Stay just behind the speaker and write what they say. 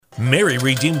Mary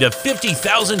redeemed a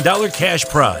 $50,000 cash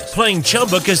prize playing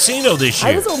Chumba Casino this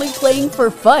year. I was only playing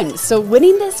for fun, so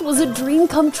winning this was a dream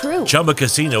come true. Chumba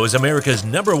Casino is America's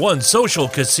 #1 social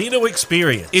casino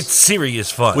experience. It's serious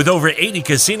fun. With over 80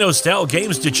 casino-style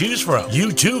games to choose from,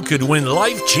 you too could win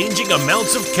life-changing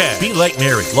amounts of cash. Be like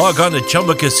Mary. Log on to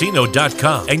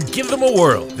ChumbaCasino.com and give them a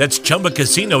whirl. That's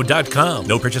ChumbaCasino.com.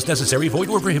 No purchase necessary. Void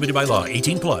where prohibited by law.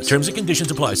 18 plus. Terms and conditions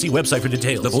apply. See website for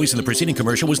details. The voice in the preceding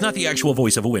commercial was not the actual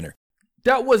voice of a winner.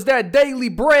 That was that Daily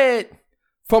Bread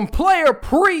from Player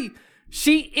Pre.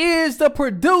 She is the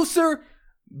producer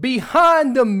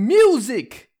behind the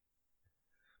music.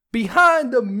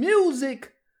 Behind the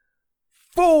music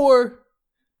for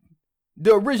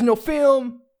the original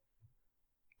film,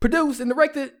 produced and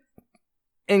directed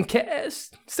and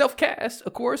cast, self-cast,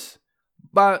 of course,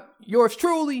 by yours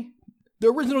truly, the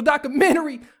original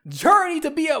documentary, Journey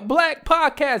to Be a Black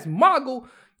Podcast Mogul.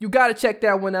 You got to check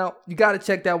that one out.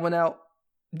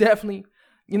 Definitely.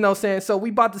 You know what I'm saying? So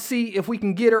we about to see if we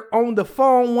can get her on the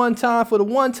phone one time for the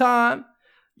one time.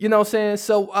 You know what I'm saying?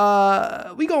 So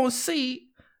we going to see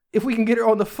if we can get her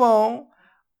on the phone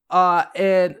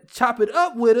and chop it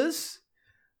up with us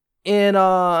and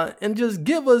just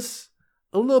give us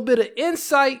a little bit of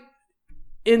insight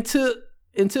into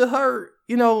her,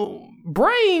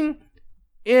 brain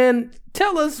and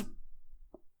tell us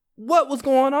what was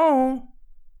going on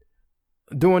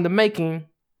during the making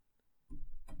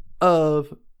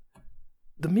of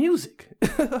the music.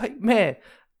 Like, man,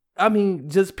 I mean,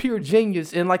 just pure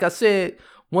genius. And like I said,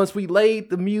 once we laid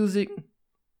the music,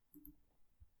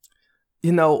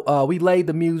 we laid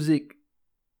the music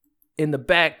in the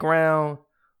background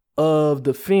of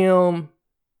the film.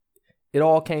 It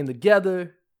all came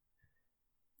together.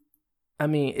 I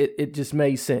mean, it just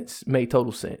made sense, made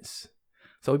total sense.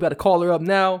 So we better call her up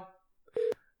now,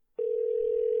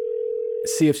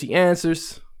 see if she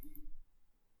answers.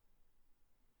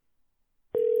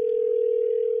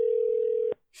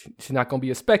 She's not gonna be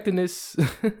expecting this.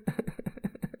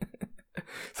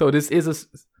 So this is a.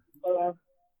 Hello.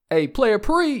 Hey, Player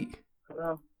Pre.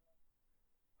 Hello.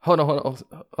 Hold on.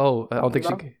 Oh, I don't think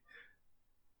Hello? she can.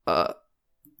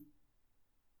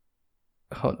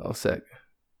 Hold on a sec.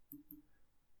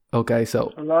 Okay,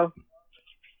 so. Hello.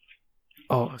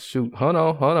 Oh shoot! Hold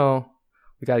on.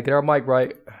 We gotta get our mic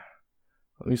right.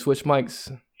 Let me switch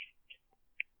mics.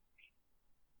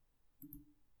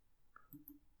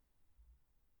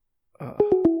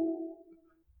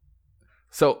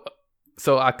 So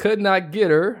I could not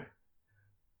get her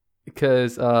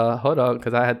because hold on,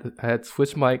 because I had to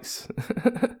switch mics.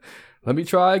 Let me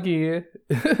try again.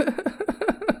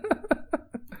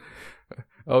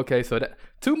 Okay, so that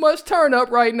too much turn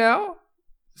up right now.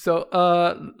 So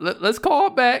let's call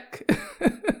back.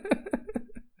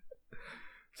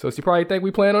 So she probably think we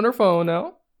playing on her phone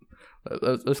now.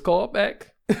 Let's call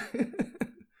back.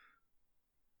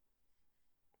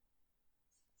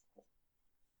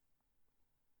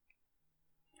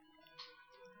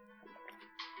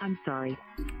 I'm sorry,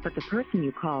 but the person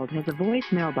you called has a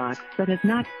voicemail box that has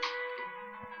not...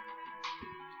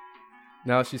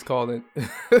 Now she's calling.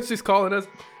 She's calling us.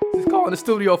 She's calling the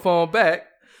studio phone back.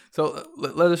 So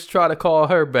let us try to call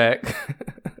her back.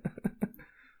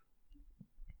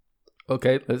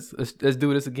 Okay, let's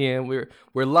do this again. We're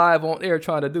live on air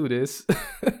trying to do this.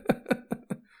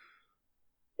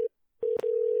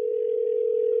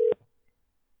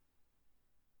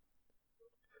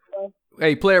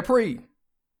 Hey, Player Pre.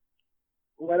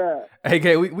 What up?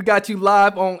 Hey, we got you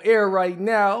live on air right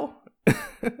now.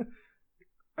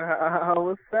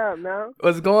 What's up, man?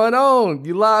 What's going on?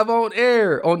 You live on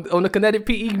air on the Kinetic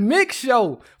PE Mix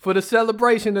Show for the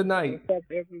celebration tonight. What's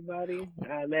up, everybody?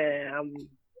 Man,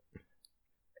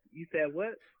 You said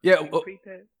what? Yeah,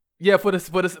 yeah, for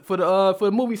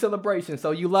the movie celebration. So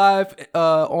you live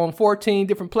on 14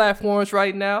 different platforms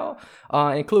right now,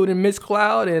 including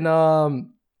Mixcloud and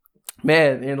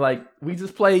man, and like we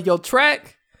just played your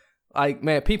track. Like,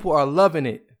 man, people are loving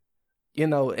it.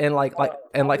 And like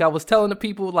I was telling the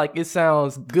people, like, it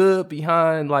sounds good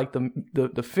behind like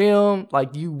the film.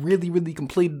 Like, you really, really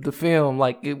completed the film.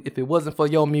 Like, if it wasn't for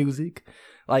your music,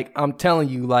 like, I'm telling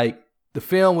you, like, the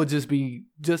film would just be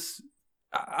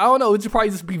I don't know, it would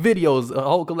probably just be videos, a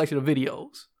whole collection of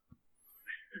videos.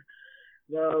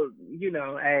 Well,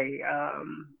 hey,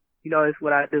 it's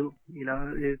what I do.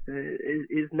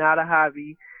 It's not a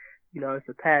hobby. It's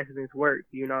a passion, it's work,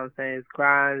 you know what I'm saying? It's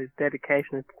grind, it's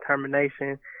dedication, it's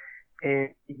determination.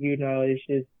 And, it's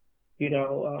just,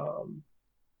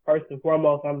 first and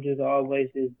foremost, I'm just always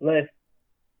just blessed,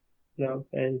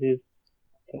 and just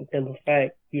some simple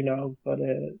fact,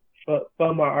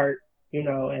 for my art,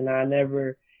 and I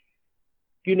never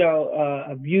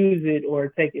abuse it or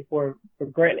take it for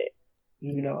granted.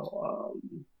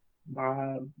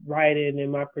 My writing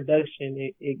and my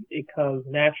production, it comes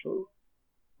natural,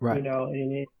 Right.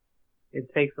 And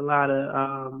it takes a lot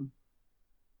of,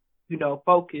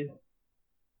 focus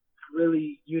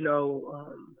really,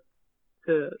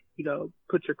 to,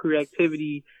 put your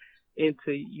creativity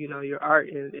into, your art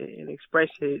and express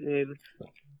it. And,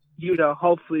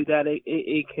 hopefully that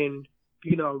it can,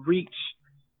 reach,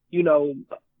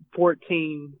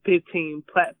 14, 15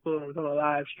 platforms on a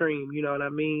live stream, you know what I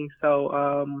mean? So,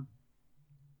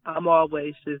 I'm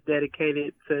always just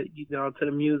dedicated to, to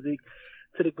the music,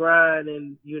 to the grind,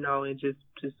 and, and just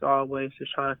always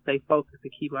just trying to stay focused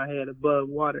and keep my head above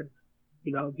water,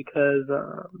 because,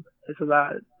 it's a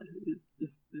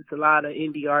lot of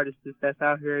indie artists that's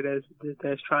out here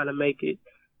that's trying to make it.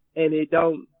 And it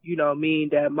don't, mean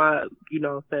that my,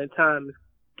 time is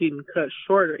getting cut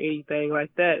short or anything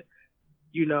like that,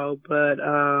 but,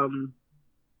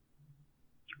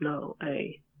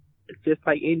 hey, it's just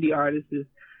like indie artists is,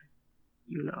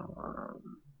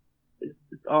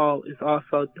 it's also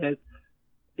the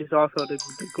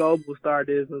global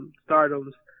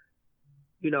stardoms,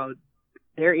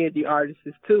 they're indie artists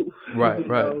too. Right.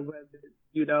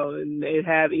 And they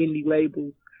have indie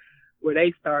labels where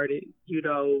they started,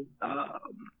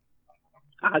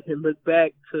 I can look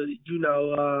back to,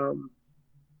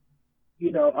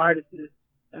 artists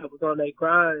that was on their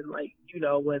grind, like,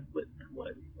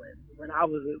 when I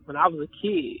was a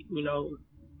kid,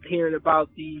 hearing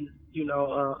about these,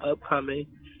 upcoming,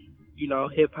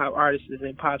 hip hop artists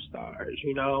and pop stars,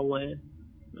 when I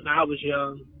was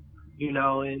young,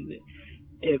 and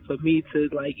for me to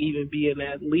like even be in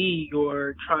that league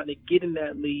or trying to get in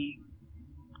that league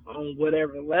on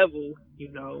whatever level, you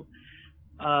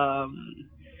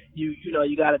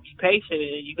gotta be patient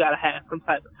and you gotta have some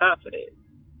type of confidence,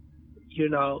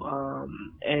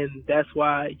 and that's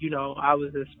why, I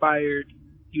was inspired,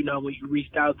 when you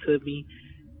reached out to me,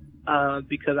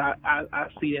 because I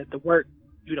see that the work,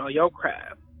 your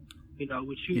craft,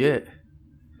 what you do.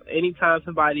 Anytime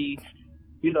somebody,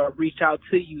 reach out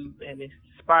to you and is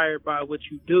inspired by what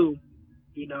you do,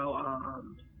 it's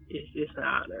an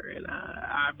honor, and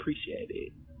I appreciate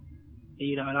it.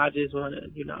 And I just want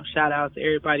to, shout out to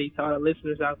everybody, to all the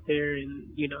listeners out there, and,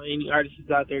 any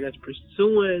artists out there that's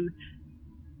pursuing,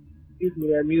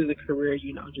 their music career,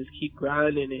 just keep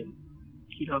grinding and,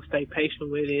 stay patient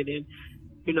with it and,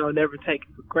 never take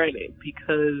it for granted,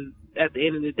 because at the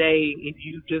end of the day, if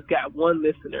you just got one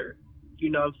listener, you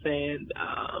know what I'm saying,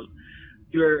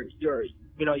 your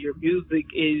music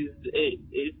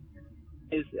it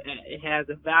has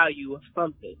a value of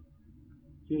something,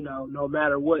 no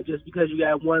matter what. Just because you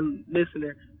got one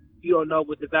listener, you don't know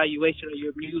what the valuation of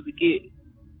your music is,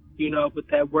 what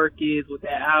that work is, with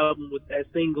that album, with that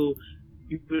single,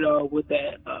 with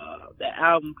that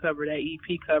album cover, that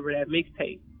EP cover, that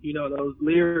mixtape, those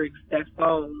lyrics, that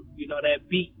song, that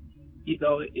beat, it's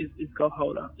gonna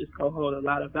hold up. It's gonna hold a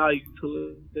lot of value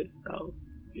to it. So,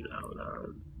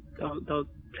 don't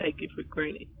take it for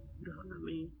granted. You know what I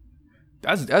mean?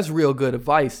 That's real good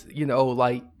advice.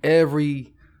 Like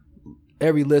every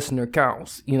listener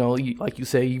counts. Like you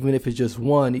say, even if it's just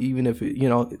one, even if it,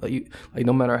 like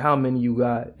no matter how many you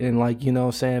got, and like what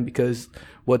I'm saying, because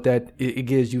what it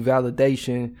gives you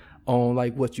validation on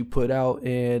like what you put out,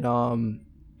 and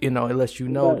it lets you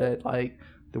know that like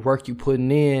the work you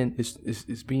putting in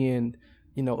is being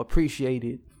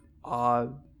appreciated,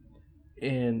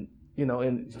 and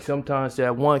and sometimes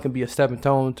that one can be a stepping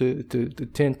stone to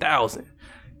 10,000.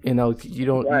 You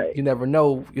don't, you never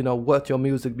know, what your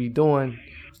music be doing,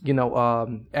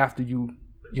 after you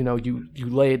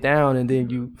lay it down and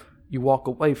then you walk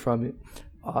away from it.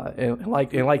 And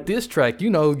like this track,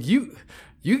 you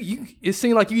it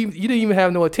seemed like you didn't even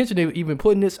have no intention of even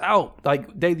putting this out,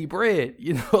 like Daily Bread,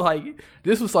 like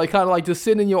this was like kind of like just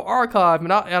sitting in your archive,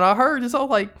 and I heard this, I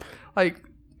was like.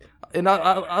 And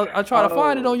I try to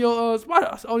find it on your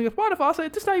Spotify. I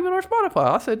said, this not even on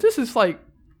Spotify. I said, this is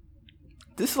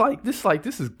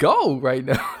gold right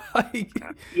now.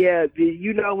 Yeah,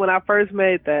 when I first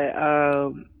made that,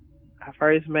 I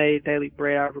first made Daily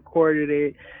Bread. I recorded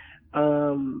it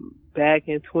back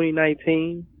in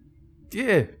 2019.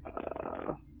 Yeah.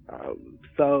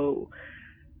 So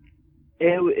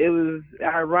it was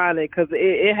ironic because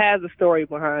it has a story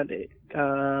behind it.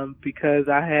 Because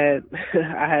I had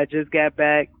just got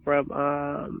back from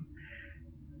a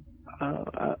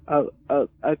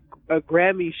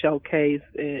Grammy showcase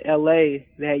in LA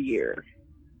that year.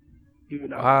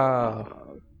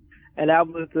 Wow. And that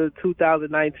was the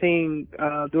 2019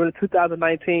 during the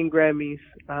 2019 Grammys,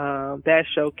 that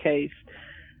showcase.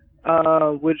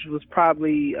 which was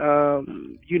probably indie.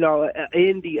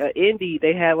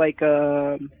 They had like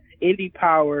Indie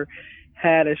Power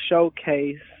had a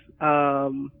showcase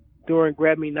during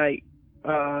Grammy night,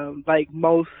 like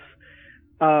most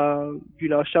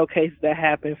showcases that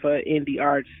happen for indie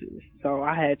artists. So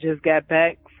I had just got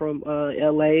back from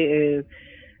LA, and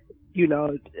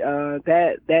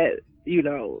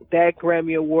that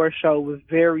Grammy Award show was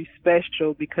very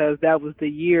special because that was the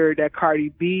year that Cardi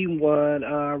B won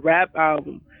Rap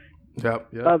Album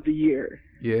of the Year.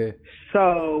 Yeah.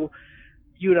 So,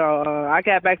 I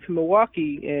got back to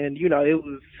Milwaukee, and it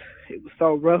was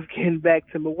so rough getting back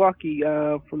to Milwaukee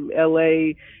from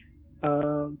LA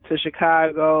to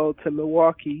Chicago to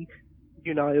Milwaukee.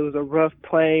 It was a rough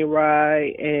plane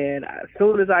ride, and as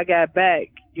soon as I got back,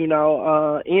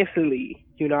 instantly,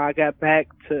 I got back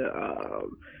to,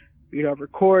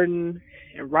 recording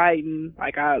and writing.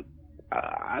 Like I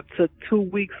took 2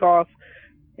 weeks off,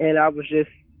 and I was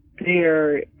just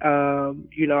there. I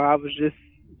was just,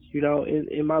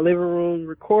 in my living room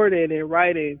recording and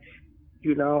writing,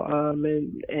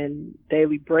 and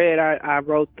Daily Bread, I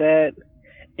wrote that,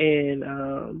 and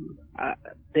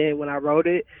then when I wrote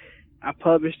it, I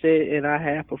published it, and I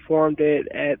had performed it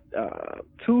at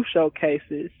 2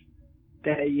 showcases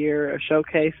that year, a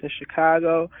showcase in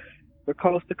Chicago for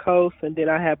Coast to Coast, and then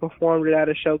I had performed it at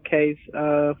a showcase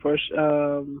for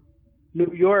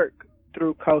New York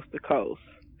through Coast to Coast.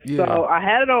 Yeah. So I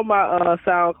had it on my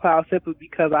SoundCloud simply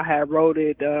because I had wrote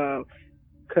it,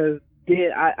 because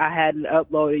then I hadn't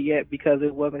uploaded yet because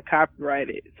it wasn't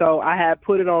copyrighted. So I had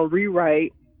put it on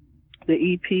Rewrite,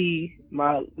 the EP,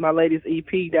 my latest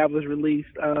EP that was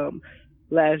released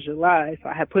last July. So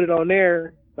I had put it on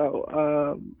there. So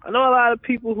I know a lot of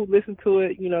people who listen to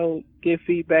it, give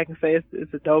feedback and say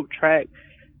it's a dope track,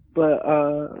 but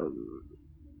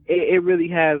it really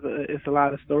has it's a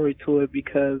lot of story to it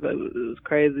because it was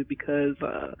crazy because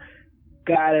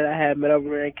guy that I had met over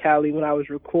there in Cali when I was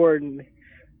recording,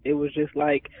 it was just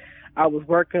like I was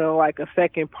working on like a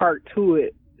second part to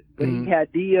it. But he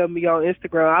had DM'd me on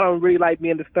Instagram. I don't really like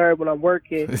being disturbed when I'm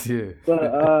working. Yeah.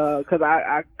 But because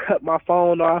I cut my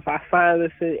phone off, I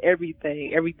silenced it,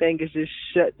 everything. Everything is just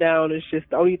shut down. It's just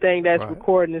the only thing that's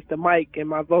recording is the mic and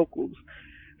my vocals.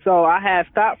 So I had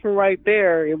stopped from right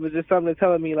there. It was just something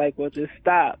telling me like, well, just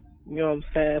stop. You know what I'm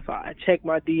saying? So I checked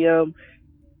my DM.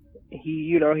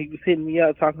 He was hitting me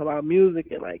up talking about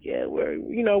music and like, yeah, where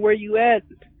you at?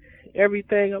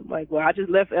 Everything. I'm like, well, I just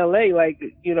left LA like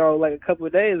a couple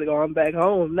of days ago. I'm back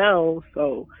home now,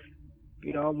 so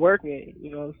I'm working.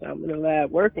 So I'm in the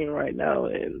lab working right now,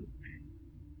 and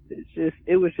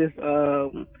it was just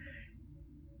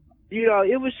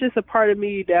a part of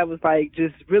me that was like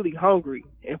just really hungry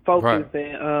and focused,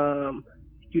 and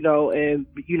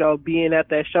being at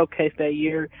that showcase that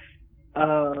year.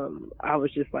 I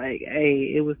was just like,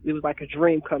 hey, it was like a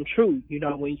dream come true.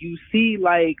 When you see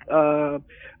like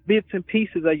bits and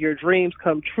pieces of your dreams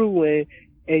come true and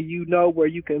where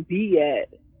you can be at,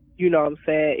 what I'm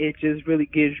saying, it just really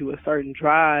gives you a certain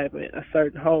drive and a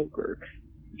certain hunger,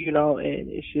 and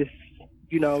it's just,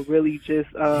 really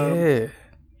just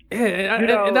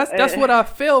and that's what I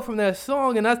felt from that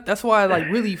song, and that's why I like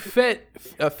really fit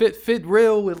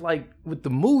real with the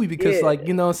movie because like,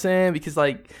 what I'm saying, because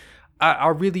like I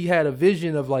really had a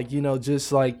vision of like,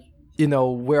 just like,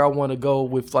 where I want to go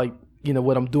with like,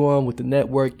 what I'm doing with the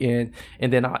network. And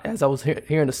then as I was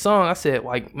hearing the song, I said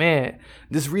like, man,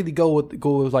 this really go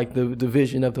with like the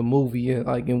vision of the movie and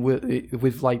like, and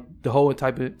with like the whole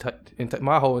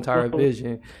my whole entire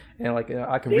vision. And like,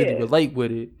 I can really relate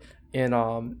with it. And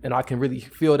I can really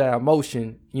feel that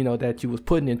emotion, that you was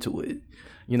putting into it,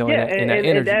 and that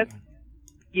energy.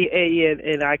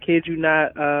 And I kid you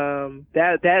not,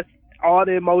 that's all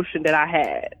the emotion that I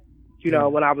had,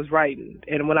 when I was writing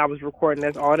and when I was recording.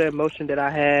 That's all the emotion that I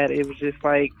had. It was just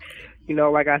like,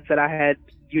 like I said, I had,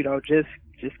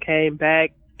 just came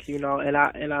back, and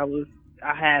I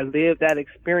had lived that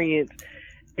experience,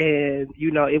 and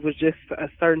it was just a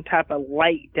certain type of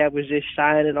light that was just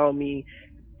shining on me,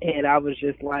 and I was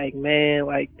just like, man,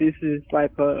 like this is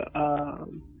like a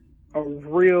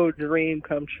real dream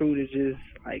come true to just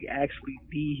like actually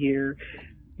be here,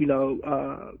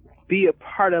 be a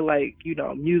part of like,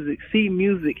 music, see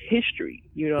music history,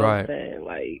 what I'm saying?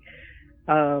 Like,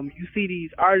 you see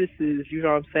these artists, what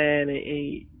I'm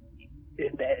saying,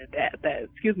 and that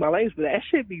excuse my language, but that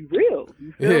shit be real.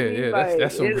 You feel me? Like,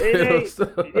 that's some real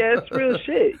stuff. Yeah, it's real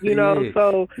shit,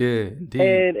 so, indeed.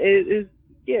 And it's,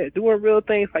 doing real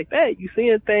things like that. You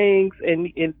seeing things,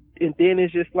 and then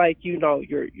it's just like, your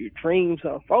dreams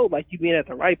unfold, like you being at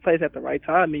the right place at the right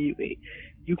time, and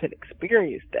you can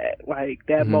experience that, like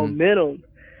that momentum,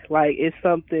 like it's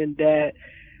something that,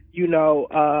 you know,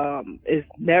 is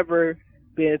never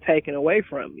been taken away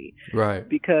from me. Right.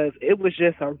 Because it was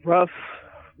just a rough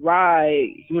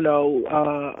ride, you know,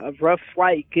 a rough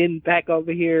flight getting back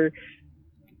over here,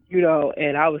 you know,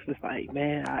 and I was just like,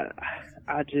 man,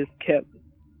 I just kept,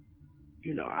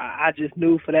 you know, I just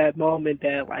knew for that moment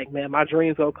that, like, man, my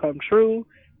dreams will come true.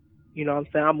 You know what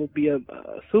I'm saying? I'm going to be a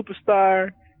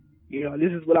superstar. You know,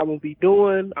 this is what I'm going to be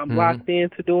doing. I'm locked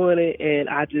into doing it, and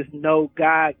I just know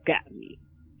God got me.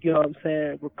 You know what I'm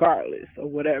saying? Regardless of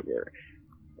whatever.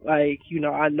 Like, you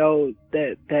know, I know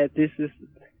that this is,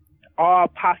 all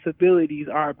possibilities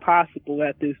are possible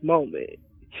at this moment.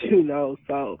 You know,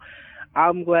 so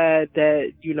I'm glad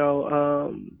that, you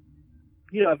know,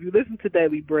 if you listen to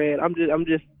Daily Bread, I'm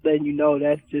just letting you know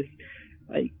that's just,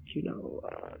 like, you know,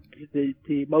 the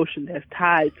emotion that's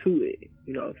tied to it.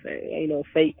 You know what I'm saying? Ain't no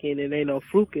faking and ain't no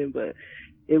fluking, but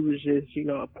it was just, you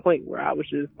know, a point where I was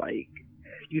just like,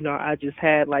 you know, I just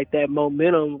had like that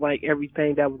momentum, like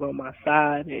everything that was on my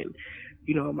side, and,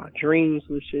 you know, my dreams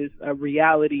was just a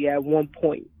reality at one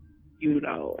point, you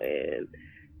know, and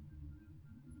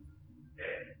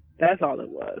that's all it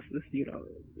was. Just, you know,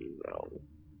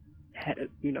 had,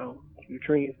 you know, your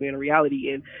dreams being a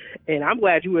reality, and I'm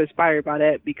glad you were inspired by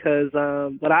that, because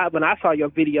when I saw your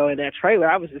video in that trailer,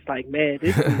 I was just like, man,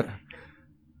 this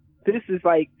is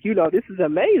like, you know, this is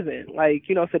amazing. Like,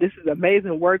 you know, so this is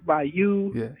amazing work by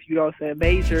you. Yeah. You know what I'm saying?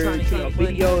 Major, you know,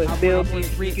 video and film.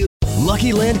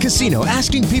 Lucky Land Casino,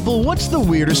 asking people, what's the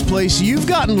weirdest place you've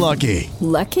gotten lucky?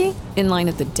 Lucky? In line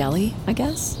at the deli, I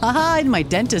guess? Aha, in my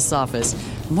dentist's office.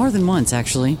 More than once,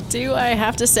 actually. Do I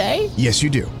have to say? Yes, you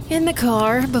do. In the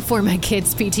car before my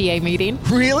kids' PTA meeting.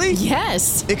 Really?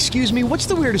 Yes. Excuse me, what's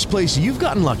the weirdest place you've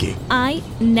gotten lucky? I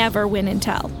never win and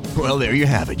tell. Well, there you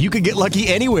have it. You can get lucky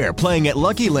anywhere, playing at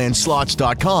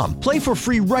LuckyLandSlots.com. Play for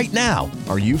free right now.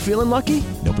 Are you feeling lucky?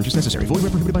 No purchase necessary. Void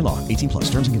where prohibited by law. 18+.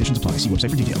 Terms and conditions apply. See website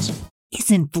for details. Is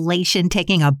inflation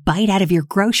taking a bite out of your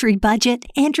grocery budget?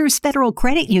 Andrews Federal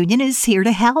Credit Union is here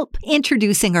to help.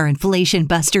 Introducing our Inflation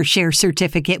Buster Share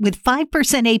Certificate with 5%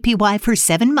 APY for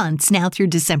 7 months now through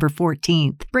December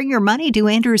 14th. Bring your money to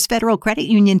Andrews Federal Credit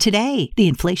Union today. The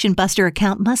Inflation Buster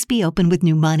account must be open with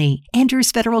new money.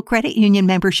 Andrews Federal Credit Union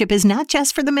membership is not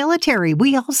just for the military.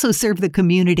 We also serve the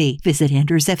community. Visit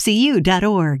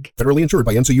andrewsfcu.org. Federally insured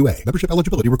by NCUA. Membership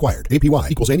eligibility required.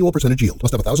 APY equals annual percentage yield.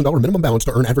 Must have $1,000 minimum balance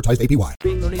to earn advertised APY.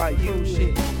 It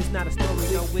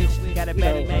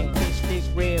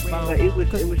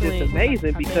was just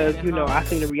amazing, because, you know, I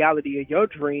seen the reality of your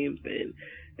dreams, and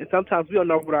sometimes we don't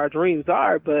know what our dreams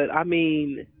are, but I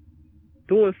mean,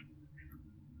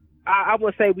 I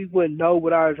wouldn't say we wouldn't know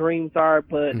what our dreams are,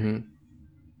 but you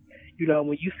know,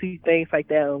 when you see things like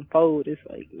that unfold, it's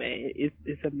like, man,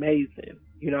 it's amazing.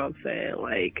 You know what I'm saying?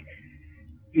 Like,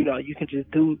 you know, you can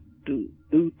just do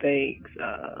things,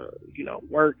 you know,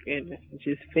 work and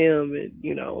just film, and,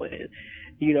 you know,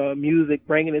 music,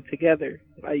 bringing it together.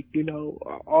 Like, you know,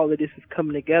 all of this is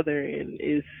coming together, and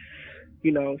it's,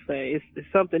 you know what I'm saying, it's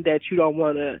something that you don't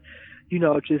want to, you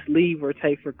know, just leave or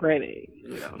take for granted.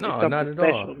 You know, no, not at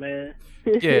special, all, man.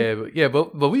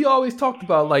 but we always talked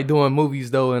about, like, doing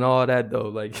movies though and all that though,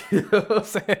 like, you know what I'm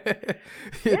saying?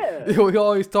 Yeah. We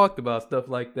always talked about stuff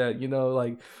like that, you know,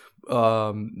 like,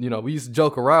 you know, we used to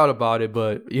joke around about it,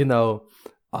 but, you know,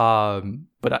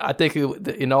 but I think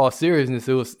in all seriousness,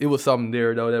 it was something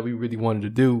there though that we really wanted to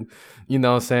do, you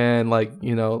know what I'm saying? Like,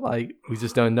 you know, like, we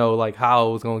just don't know, like, how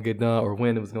it was going to get done or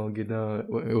when it was going to get done,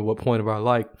 at what point of our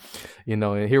life, you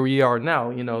know, and here we are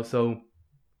now, you know, so,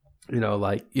 you know,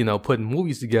 like, you know, putting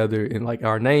movies together and, like,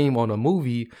 our name on a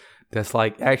movie that's,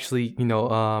 like, actually, you know,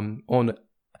 on the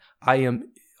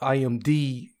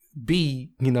IMDb,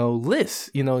 you know, list,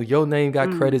 you know, your name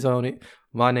got credits on it,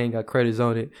 my name got credits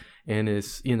on it, and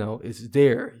it's, you know, it's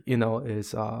there, you know,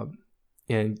 it's,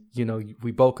 and, you know,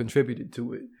 we both contributed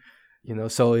to it, you know,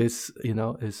 so it's, you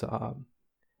know, it's,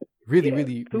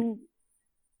 really,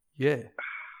 yeah.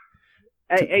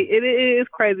 It is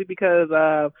crazy, because,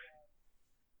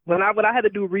 when I had to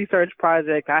do a research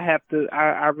project, I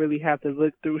really have to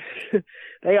look through.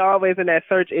 They always in that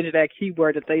search engine, that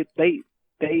keyword that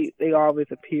they always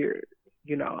appear.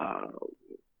 You know,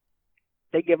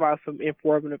 they give out some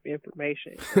informative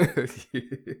information.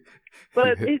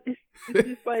 But it's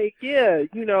just like, yeah,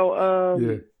 you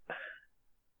know,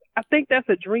 I think that's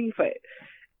a dream for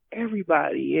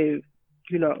everybody. If,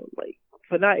 you know, like,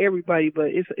 for not everybody, but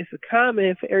it's a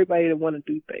common for everybody to want to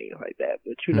do things like that.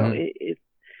 But, you know,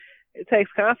 it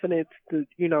takes confidence to,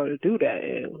 you know, to do that.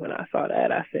 And when I saw that,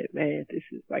 I said, man, this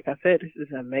is, like I said, this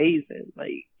is amazing.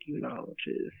 Like, you know,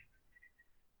 just,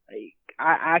 like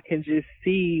I can just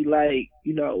see, like,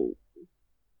 you know,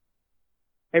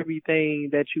 everything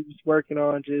that you was working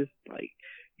on, just like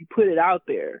you put it out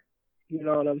there, you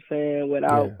know what I'm saying,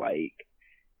 without like,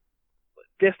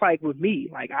 just like with me,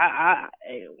 like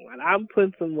when I'm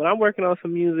working on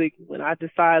some music, when I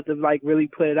decide to like really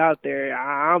put it out there,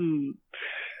 I'm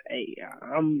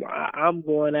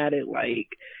going at it like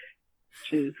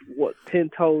just 10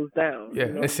 toes down. Yeah,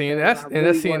 you know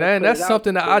and that's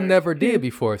something that I never did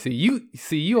before. See you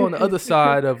on the other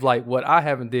side of like what I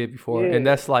haven't did before, and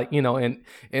that's like, you know, and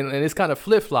it's kind of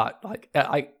flip flop. Like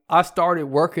I started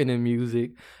working in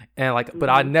music, and like, but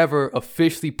I never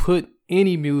officially put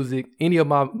any of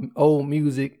my old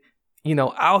music, you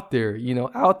know, out there.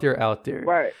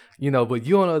 Right. You know, but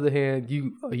you on the other hand,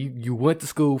 you went to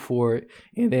school for it,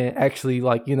 and then actually,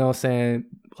 like, you know what I'm saying,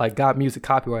 like got music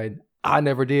copyright. I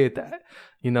never did that.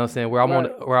 You know what I'm saying? Where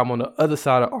I'm on the other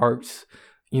side of arts,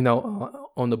 you know,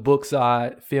 on the book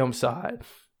side, film side,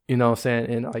 you know what I'm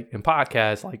saying, and like in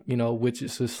podcasts, like, you know, which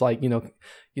is just like, you know,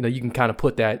 you can kind of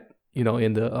put that, you know,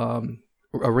 in the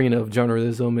arena of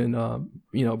journalism and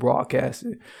you know,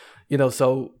 broadcasting. You know,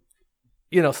 so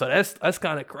that's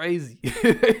kind of crazy.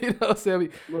 You know what I'm saying?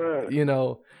 Right. You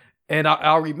know, and I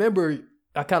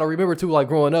kind of remember too, like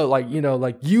growing up, like, you know,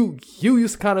 like you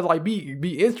used to kind of like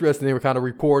be interested in kind of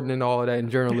reporting and all of that in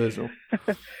journalism.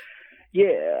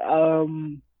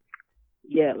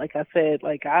 Yeah, like I said,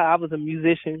 like I was a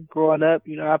musician growing up.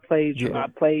 You know, I played, you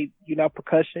know,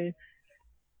 percussion.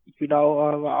 You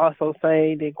know, I also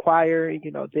sang in choir.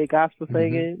 You know, did gospel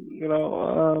singing. You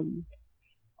know,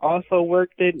 also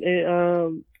worked in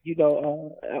you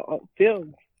know,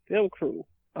 film crew.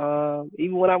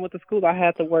 Even when I went to school, I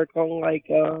had to work on like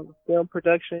film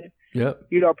production. Yep.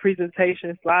 You know,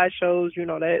 presentation, slideshows. You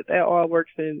know, that all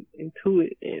works into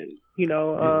it, and you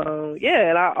know,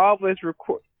 and I always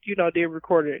record. You know, did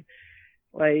recording,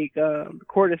 like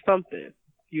recorded something.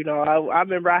 You know, I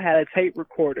remember I had a tape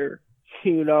recorder.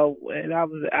 You know, and I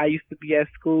used to be at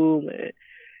school and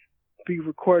be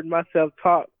recording myself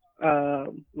talk.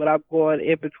 When I'm going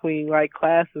in between like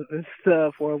classes and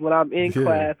stuff, or when I'm in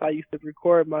class, I used to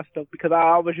record my stuff because I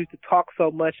always used to talk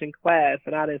so much in class,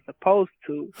 and I didn't supposed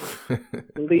to,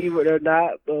 believe it or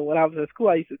not. But when I was in school,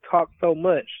 I used to talk so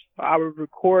much. I would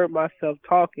record myself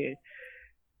talking,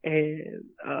 and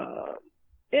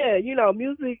you know,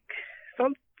 music.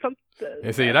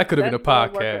 And see, that could have been a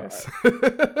podcast.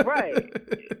 Right.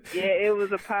 Yeah, it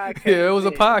was a podcast. Yeah, it was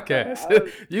a podcast.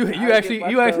 You actually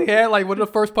had like one of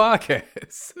the first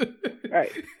podcasts.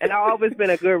 Right. And I've always been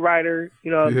a good writer,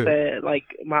 you know what I'm saying? Like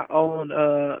my own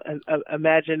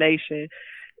imagination.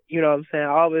 You know what I'm saying?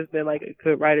 I've always been like a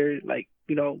good writer, like,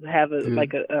 you know, have a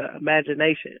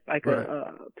imagination, like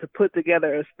to put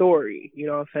together a story, you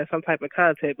know what I'm saying, some type of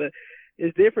content. But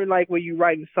it's different, like when you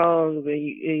writing songs and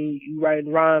you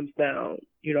writing rhymes down,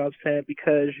 you know what I'm saying,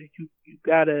 because you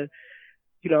gotta,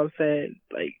 you know what I'm saying,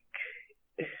 like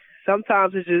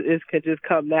sometimes it can just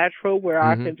come natural where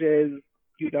I can just,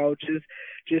 you know,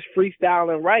 just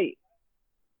freestyle and write.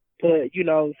 But, you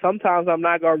know, sometimes I'm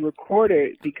not going to record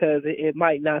it because it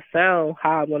might not sound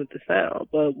how I want it to sound.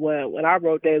 But when I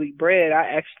wrote Daily Bread,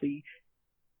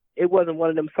 it wasn't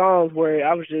one of them songs where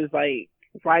I was just like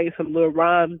writing some little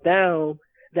rhymes down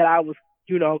that I was,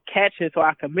 you know, catching so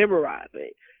I could memorize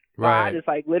it. Right. I just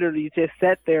like literally just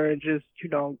sat there and just, you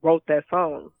know, wrote that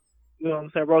song. You know what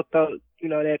I'm saying? Wrote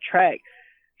that track.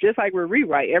 Just like with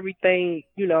Rewrite, everything,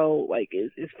 you know, like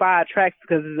it's 5 tracks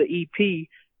because it's an EP.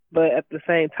 But at the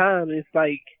same time, it's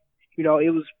like, you know,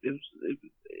 it was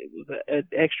an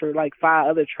extra like 5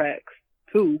 other tracks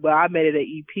too. But I made it an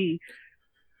EP,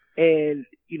 and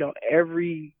you know,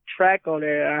 every track on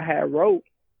there I had wrote,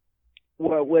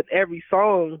 well, with every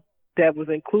song that was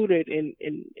included in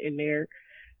there,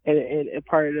 and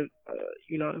part of the,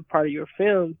 you know, part of your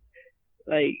film,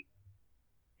 like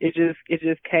it just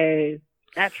came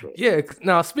natural. Yeah.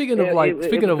 Now, speaking of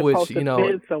which, you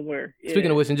know,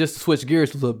 speaking of which, and just to switch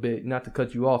gears a little bit, not to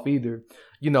cut you off either,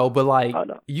 you know, but like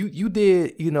you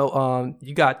did, you know,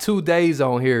 you got 2 days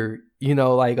on here, you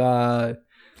know, like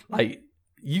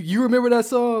you remember that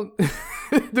song?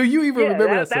 Do you even remember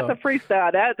that song? That's a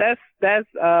freestyle. That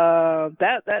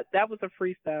was a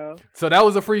freestyle. So that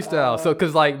was a freestyle. So,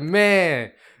 cause like,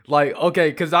 man, like,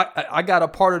 okay, cause I got a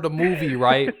part of the movie,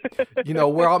 right? You know,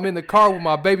 where I'm in the car with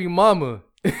my baby mama.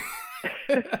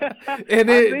 And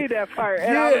I see that part,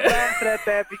 and I was laughing at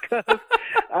that because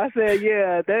I said,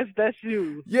 "Yeah, that's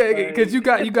you." Yeah, because you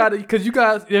got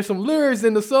there's some lyrics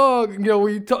in the song, you know,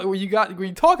 where you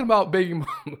talking about baby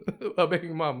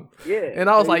mama. Yeah, and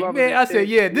I was like, man, I said,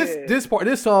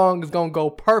 this song is gonna go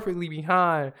perfectly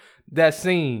behind that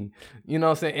scene. You know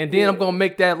what I'm saying? And then I'm gonna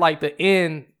make that like the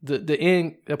end,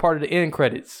 the part of the end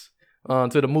credits to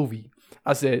the movie.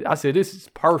 I said this is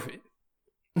perfect.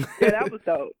 Yeah, that was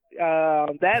dope.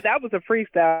 That was a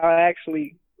freestyle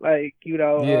actually. Like, you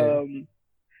know,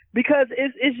 because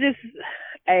it's just,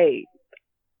 hey,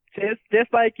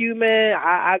 just like you, man.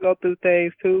 I go through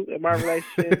things too in my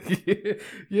relationship.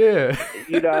 Yeah.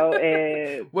 You know,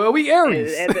 and well, we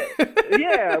Aries.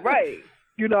 Yeah, right.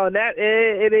 You know, and that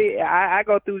I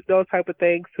go through those type of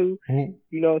things too. Mm-hmm.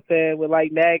 You know what I'm saying? With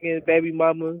like nagging baby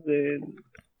mamas, and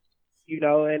you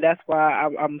know, and that's why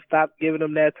I'm stopped giving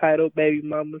them that title, baby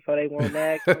mama, so they won't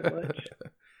nag so much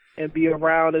and be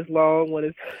around as long when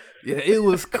it's. Yeah, it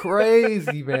was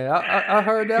crazy, man. I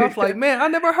heard that. I was like, man, I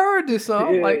never heard this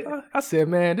song. Yeah. Like, I said,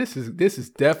 man, this is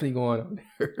definitely going on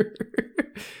there.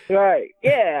 Right.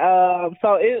 Yeah.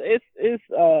 So it's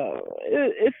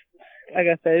like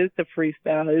I said, it's a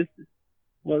freestyle. It's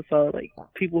one song. Like,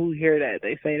 people who hear that,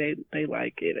 they say they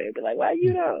like it. They be like, "Why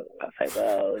you know?" I say,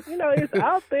 "Well, you know, it's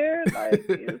out there. Like,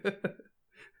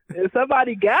 if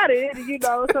somebody got it, you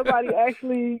know, somebody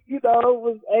actually, you know,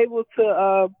 was able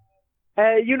to."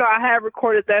 And you know, I had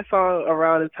recorded that song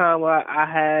around the time where I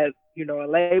had, you know, a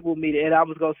label meeting, and I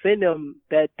was gonna send them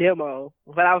that demo,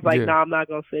 but I was like, "No, I'm not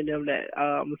gonna send them that.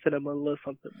 I'm gonna send them a little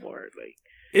something more." Like,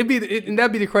 and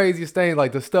that'd be the craziest thing.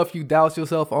 Like, the stuff you douse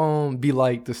yourself on be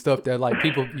like the stuff that like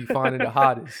people be finding the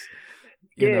hottest.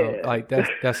 You know, like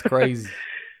that's crazy.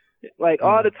 Like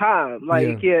all the time, like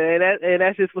and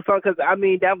that's just for song, because I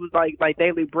mean that was like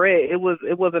Daily Bread. It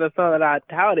wasn't a song that I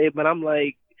touted, but I'm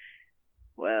like,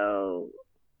 well,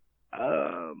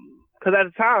 because at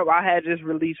the time I had just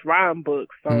released Rhyme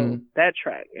Books on that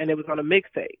track, and it was on a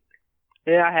mixtape,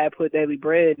 and I had put Daily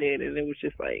Bread in, and it was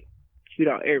just like, you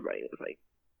know, everybody was like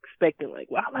expecting like,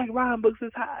 well, I like Rhyme Books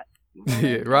is hot.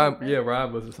 Rhyme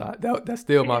Books is hot. That's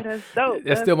still my that's dope.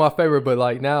 That's still my favorite, but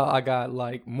like now I got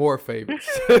like more favorites.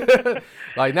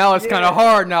 Like now it's kind of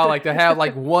hard now, like to have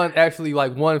like one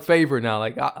favorite now.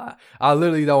 Like I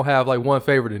literally don't have like one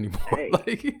favorite anymore. Hey.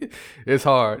 Like it's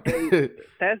hard. Hey,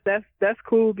 that's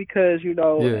cool, because you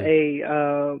know,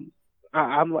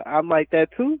 I'm like that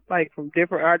too. Like from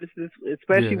different artists,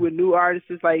 especially with new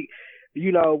artists. Like,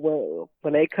 you know,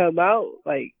 when they come out,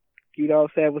 like, you know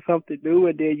what I'm saying, with something new,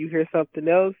 and then you hear something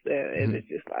else, and it's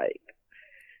just like,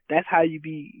 that's how you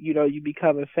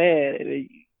become a fan, and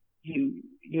you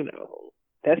know,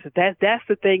 that's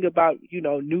the thing about, you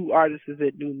know, new artists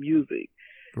and new music,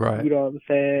 right? You know what I'm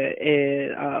saying,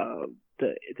 and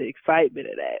the excitement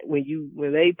of that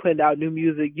when they put out new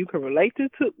music, you can relate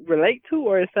to,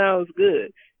 or it sounds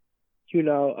good. You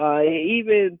know,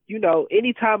 even, you know,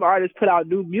 anytime artists put out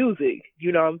new music,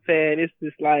 you know what I'm saying, it's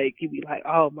just like, you be like,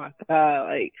 oh my God,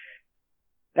 like,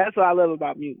 that's what I love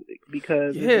about music,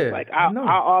 because it's just like, I'll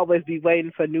always be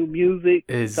waiting for new music.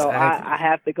 Exactly. So I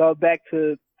have to go back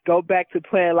to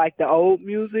playing like the old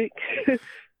music.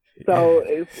 So,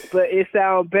 but it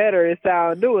sounds better, it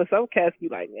sounds newer. Some cats be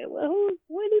like, man, well,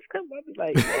 when this come? I be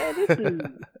like, man, this is...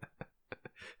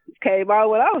 came out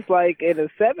when I was like in the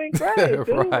 7th grade,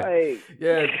 dude. Right. Like,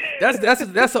 yeah, that's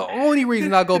the only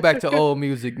reason I go back to old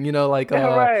music. You know, like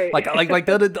like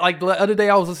the other day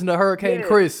I was listening to Hurricane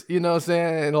Chris. You know what I'm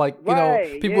saying? And like, you know,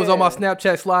 people was on my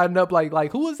Snapchat sliding up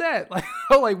like who is that? Like,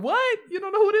 I'm like, what? You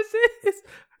don't know who this is?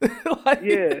 Like,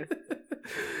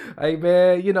 hey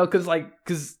man, you know, because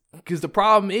the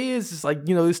problem is like,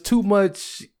 you know, it's too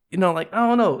much. You know, like, I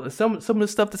don't know, some of the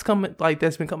stuff that's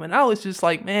been coming out, it's just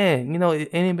like, man, you know, it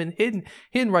ain't been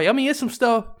hidden right. I mean, it's some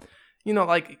stuff, you know,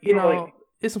 like, you know,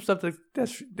 it's some stuff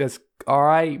that's all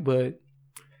right, but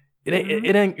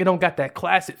it don't got that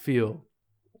classic feel.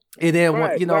 And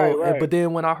then you know, but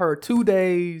then when I heard 2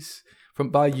 Days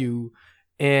by you,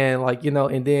 and like, you know,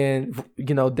 and then,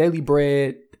 you know, Daily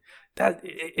Bread, that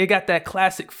it got that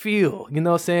classic feel. You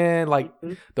know what I'm saying? Like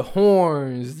the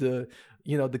horns,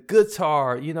 you know, the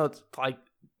guitar, you know, like,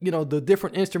 you know, the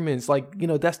different instruments, like, you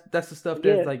know, that's the stuff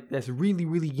that's like, that's really,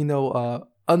 really, you know,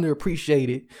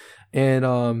 underappreciated.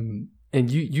 And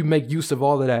you make use of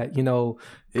all of that, you know,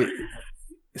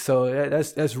 so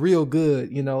that's real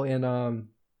good, you know, and,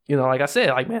 you know, like I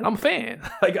said, like, man, I'm a fan.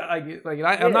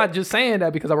 I'm not just saying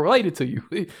that because I'm related to you.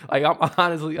 Like, I'm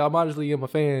honestly am a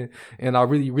fan, and I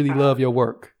really, really love your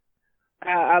work.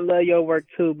 I love your work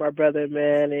too, my brother,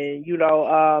 man. And, you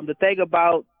know, the thing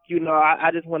about, you know,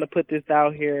 I just want to put this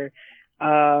out here.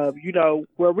 You know,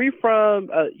 where we from,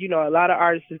 you know, a lot of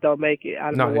artists don't make it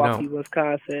out of Milwaukee,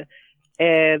 Wisconsin.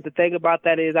 And the thing about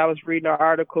that is I was reading an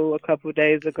article a couple of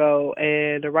days ago,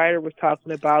 and the writer was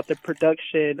talking about the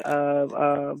production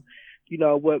of, you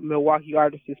know, what Milwaukee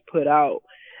artists put out.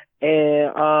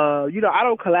 And, you know, I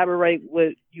don't collaborate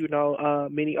with, you know,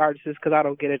 many artists because I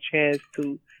don't get a chance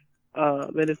to.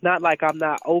 And it's not like I'm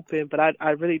not open, but I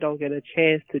really don't get a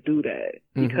chance to do that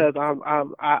because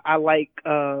I like,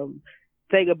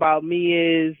 thing about me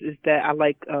is that I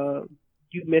like,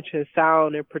 you mentioned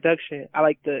sound and production. I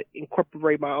like to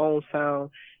incorporate my own sound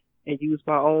and use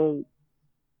my own,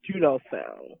 you know,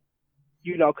 sound,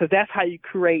 you know, cause that's how you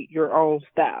create your own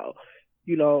style,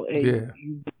 you know, and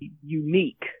you be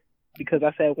unique. Because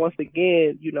I said, once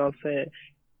again, you know what I'm saying,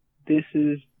 this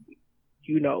is,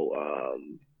 you know,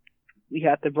 we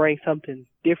have to bring something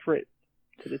different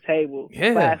to the table.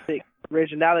 Yeah. Classic,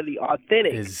 originality,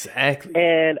 authentic. Exactly.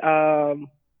 And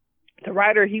the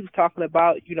writer, he was talking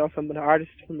about, you know, some of the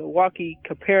artists from Milwaukee,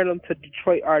 comparing them to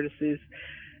Detroit artists.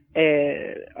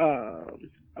 And,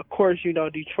 of course, you know,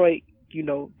 Detroit, you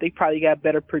know, they probably got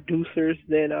better producers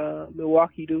than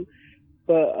Milwaukee do,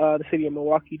 but the city of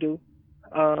Milwaukee do.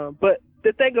 But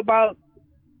the thing about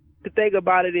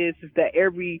it is that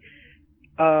every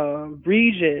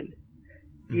region,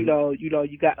 you know,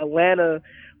 you got Atlanta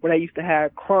where they used to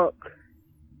have crunk,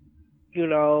 you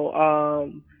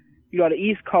know, the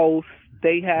East Coast,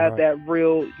 they have that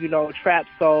real, you know, trap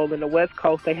soul, and the West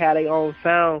Coast, they had their own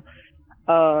sound.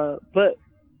 But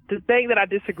the thing that I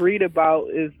disagreed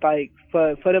about is like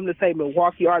for them to say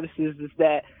Milwaukee artists is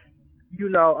that, you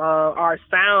know, our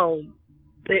sound,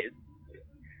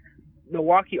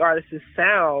 Milwaukee artists'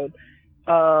 sound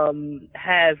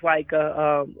has like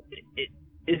a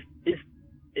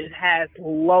it has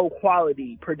low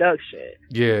quality production.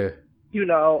 Yeah. You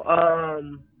know,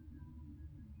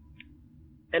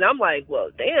 and I'm like, well,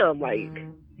 damn, like,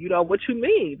 you know, what you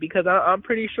mean? Because I'm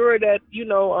pretty sure that, you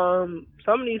know,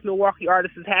 some of these Milwaukee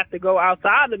artists have to go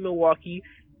outside of Milwaukee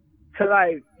to,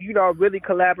 like, you know, really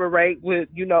collaborate with,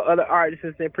 you know, other artists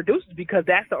and producers, because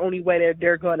that's the only way that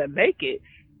they're going to make it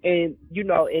and, you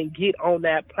know, and get on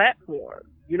that platform.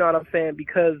 You know what I'm saying?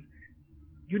 Because,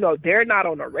 you know, they're not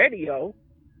on the radio.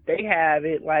 They have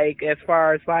it, like, as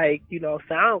far as, like, you know,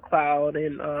 SoundCloud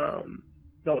and, you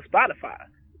know, Spotify.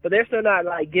 But they're still not,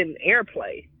 like, getting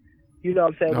airplay. You know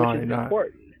what I'm saying? No, which is not.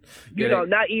 important. You know,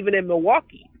 not even in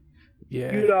Milwaukee.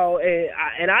 Yeah. You know,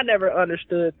 and I never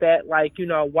understood that, like, you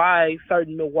know, why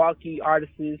certain Milwaukee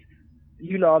artists,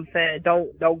 you know what I'm saying,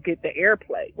 don't get the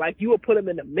airplay. Like, you would put them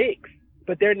in the mix,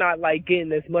 but they're not, like,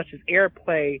 getting as much as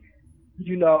airplay,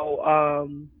 you know,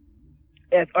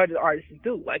 as other artists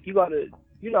do. Like, you gotta,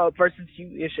 you know, versus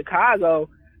you in Chicago,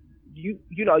 you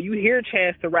know, you hear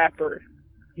Chance the Rapper,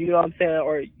 you know what I'm saying,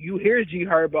 or you hear G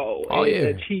Herbo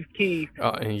and Chief Keef,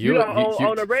 and you know,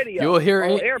 on the radio, you'll hear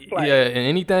on airplay. Yeah, and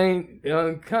anything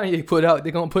Kanye put out,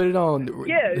 they're gonna put it on.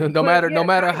 Yeah, no matter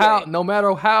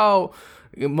how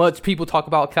much people talk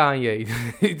about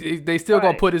Kanye, they still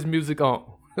gonna put his music on.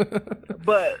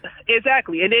 But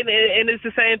exactly, and then and it's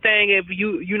the same thing if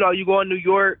you know you go in New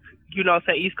York, you know,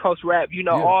 say East Coast rap, you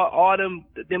know, all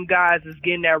them guys is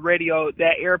getting that radio,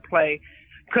 that airplay,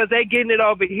 because they getting it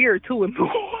over here too in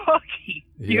Milwaukee.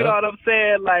 You know what I'm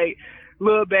saying? Like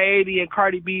Lil Baby and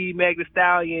Cardi B, Meg Thee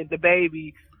Stallion, The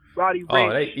Baby, Roddy Ricch.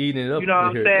 Oh, they eating it up. You know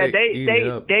what I'm saying?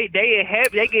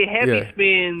 They get heavy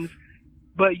spins,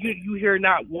 but you hear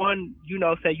not one, you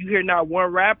know, you hear not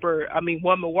one rapper. I mean,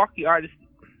 one Milwaukee artist,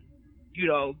 you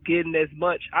know, getting as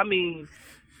much. I mean,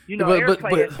 you know,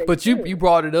 but you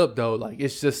brought it up though. Like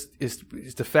it's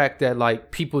the fact that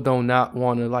like people do not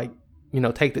want to, like, you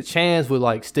know, take the chance with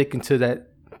like sticking to that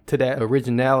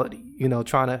originality. You know,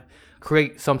 trying to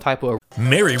create some type of.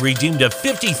 Mary redeemed a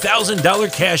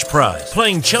 $50,000 cash prize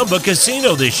playing Chumba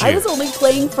Casino this year. I was only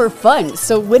playing for fun,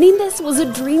 so winning this was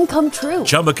a dream come true.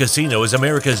 Chumba Casino is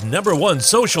America's #1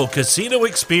 social casino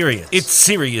experience. It's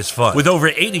serious fun. With over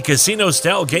 80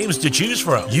 casino-style games to choose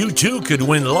from, you too could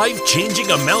win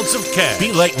life-changing amounts of cash.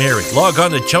 Be like Mary. Log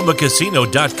on to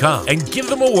ChumbaCasino.com and give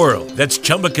them a whirl. That's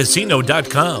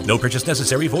ChumbaCasino.com. No purchase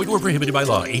necessary. Void where prohibited by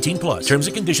law. 18+. Terms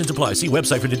and conditions apply. See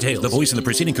website for details. The voice in the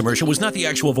preceding commercial was not the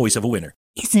actual voice of a winner.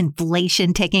 Is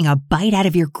inflation taking a bite out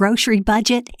of your grocery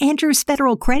budget? Andrews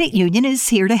Federal Credit Union is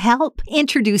here to help.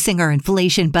 Introducing our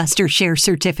Inflation Buster Share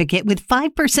Certificate with 5%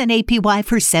 APY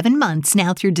for 7 months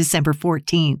now through December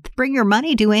 14th. Bring your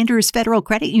money to Andrews Federal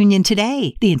Credit Union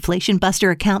today. The Inflation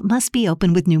Buster account must be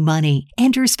open with new money.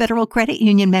 Andrews Federal Credit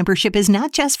Union membership is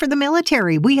not just for the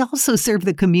military. We also serve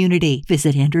the community.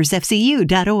 Visit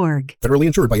andrewsfcu.org. Federally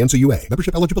insured by NCUA.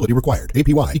 Membership eligibility required.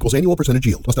 APY equals annual percentage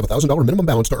yield. Must have $1,000 minimum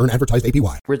balance to earn advertised APY.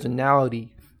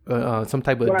 Originality, some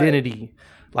type of identity,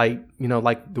 like, you know,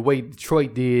 like the way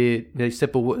Detroit did. They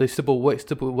step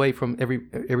away from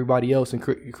everybody else and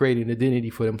create an identity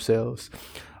for themselves.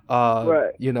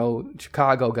 Right. You know,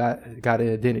 Chicago got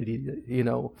an identity. You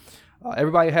know,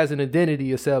 everybody has an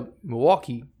identity except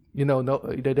Milwaukee. You know, no,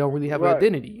 they don't really have an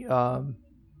identity.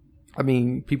 I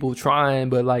mean, people trying,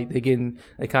 but like they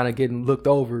kind of getting looked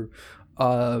over.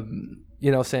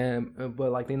 You know what I'm saying?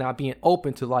 But like they're not being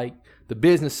open to like the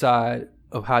business side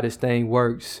of how this thing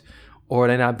works, or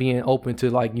they're not being open to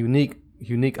like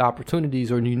unique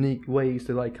opportunities or unique ways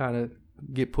to like kind of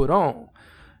get put on.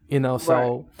 You know,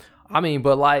 so I mean,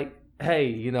 but like, hey,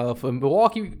 you know, if a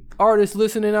Milwaukee artist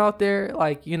listening out there,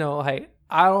 like, you know, hey,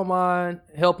 I don't mind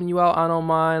helping you out. I don't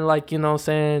mind, like, you know what I'm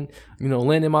saying, you know,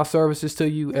 lending my services to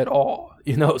you at all.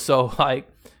 You know, so like,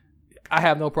 I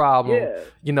have no problem. Yeah.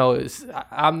 You know,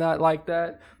 I'm not like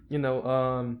that. You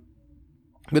know,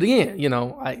 but again, you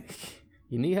know,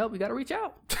 you need help, you got to reach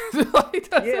out. Like,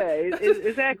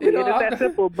 exactly. You know, it's that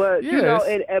simple. But you know,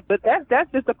 but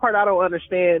that's just the part I don't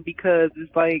understand, because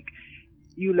it's like,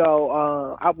 you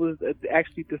know, I was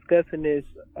actually discussing this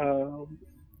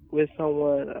with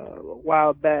someone a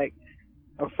while back,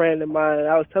 a friend of mine.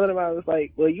 I was telling him, I was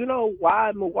like, well, you know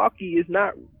why Milwaukee is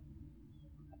not,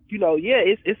 you know,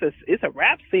 it's a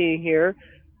rap scene here,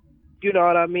 you know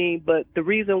what I mean? But the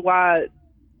reason why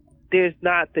there's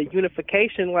not the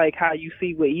unification like how you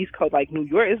see with East Coast, like New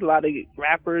York, there's a lot of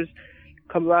rappers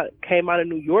came out of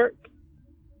New York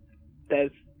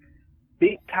that's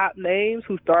big top names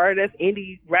who started as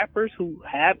indie rappers, who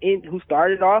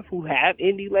started off, who have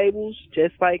indie labels,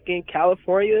 just like in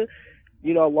California,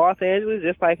 you know, Los Angeles,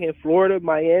 just like in Florida,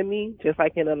 Miami, just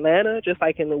like in Atlanta, just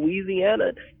like in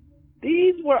Louisiana.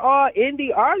 These were all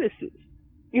indie artists,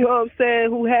 you know what I'm saying,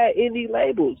 who had indie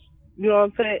labels, you know what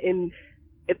I'm saying? And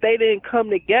if they didn't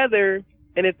come together,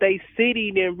 and if they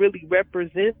city didn't really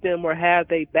represent them or have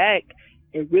they back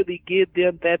and really give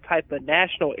them that type of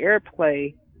national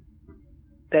airplay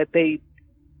that they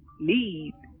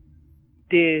need,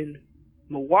 then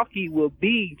Milwaukee will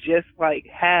be just like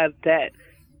have that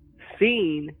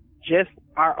scene, just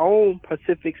our own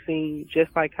Pacific scene,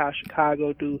 just like how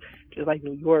Chicago do, just like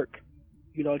New York,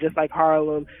 you know, just like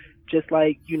Harlem, just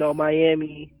like, you know,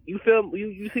 Miami. You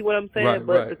see what I'm saying? Right,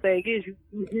 but the thing is,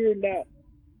 you hear that,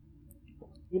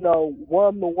 you know,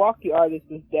 one Milwaukee artist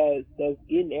that's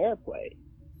getting airplay,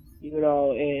 you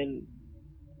know, and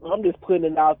I'm just putting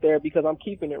it out there because I'm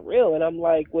keeping it real. And I'm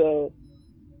like, well,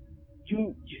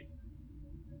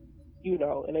 you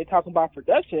know, and they talking about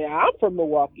production. And I'm from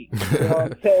Milwaukee. You know what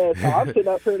I'm saying? So I'm sitting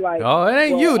up here like, oh, it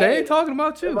ain't you. They ain't talking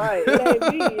about you. Right. It ain't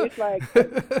me. It's like,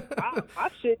 my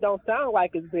shit don't sound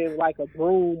like it's been like a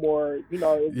broom or, you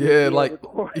know.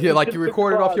 Like you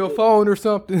recorded off your phone or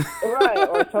something. Right.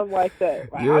 Or something like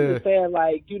that. Like, I'm just saying,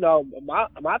 like, you know, my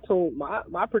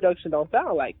production don't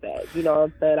sound like that. You know what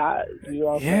I'm saying? You know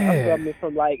what I'm saying? I'm coming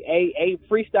from like A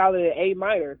freestyling in A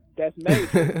minor. That's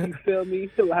major. You feel me?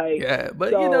 Like,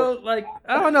 but so, you know, like,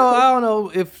 I don't know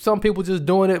if some people just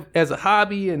doing it as a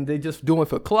hobby and they just doing it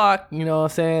for clock, you know what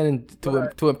I'm saying, and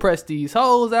to impress these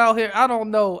hoes out here. I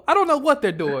don't know what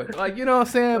they're doing. Like, you know what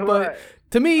I'm saying? But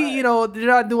to me, you know, they're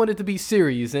not doing it to be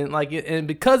serious, and like, and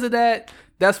because of that,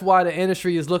 that's why the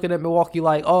industry is looking at Milwaukee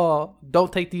like, oh,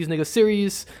 don't take these niggas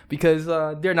serious, because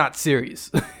they're not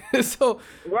serious. So,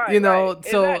 you know,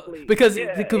 exactly. because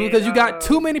you got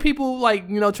too many people, like,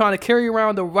 you know, trying to carry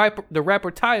around the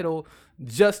rapper title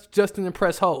just to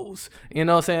impress hoes. You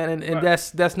know what I'm saying? And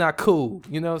that's not cool.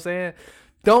 You know what I'm saying?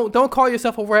 Don't call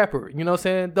yourself a rapper. You know what I'm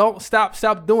saying? Don't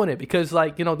stop doing it, because,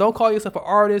 like, you know, don't call yourself an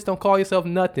artist. Don't call yourself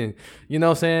nothing. You know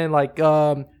what I'm saying? Like,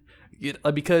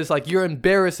 because, like, you're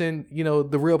embarrassing, you know,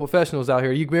 the real professionals out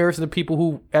here. You're embarrassing the people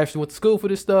who actually went to school for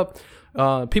this stuff.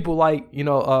 People like, you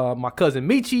know, my cousin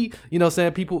Michi, you know what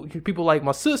I'm saying? People like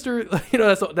my sister, you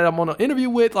know, that I'm on an interview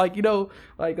with, like, you know,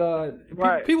 like,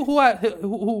 people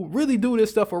who really do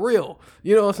this stuff for real,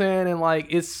 you know what I'm saying? And like,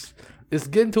 it's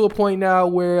getting to a point now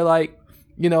where, like,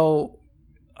 you know,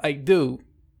 like, dude,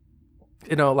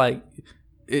 you know, like,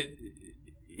 it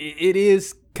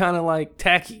is kind of like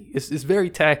tacky. It's very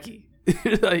tacky.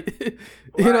 Like,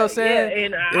 you know what I'm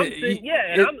saying?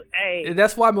 Yeah, and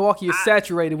that's why Milwaukee is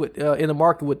saturated with in the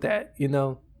market with that, you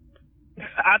know.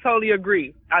 I totally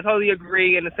agree.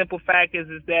 And the simple fact is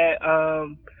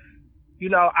that you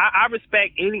know, I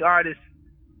respect any artist,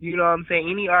 you know what I'm saying?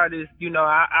 Any artist, you know,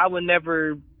 I would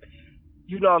never,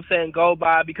 you know what I'm saying, go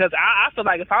by, because I feel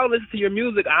like if I don't listen to your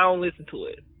music, I don't listen to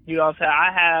it. You know what I'm saying?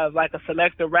 I have like a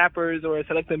select of rappers or a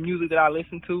select of music that I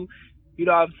listen to, you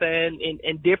know what I'm saying,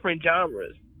 in different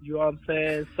genres. You know what I'm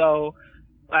saying? So,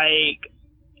 like,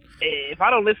 if I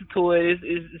don't listen to it,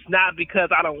 it's not because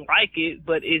I don't like it,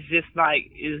 but it's just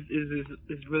like,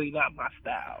 it's really not my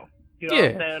style. You know what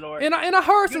I'm saying? Or, and I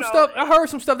heard some stuff. I heard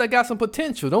some stuff that got some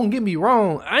potential. Don't get me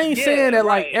wrong. I ain't saying that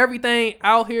like everything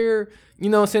out here, you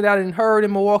know what I'm saying, that I didn't heard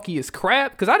in Milwaukee is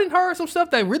crap. Because I didn't heard some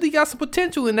stuff that really got some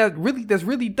potential and that's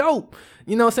really dope.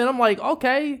 You know what I'm saying? I'm like,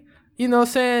 okay, you know what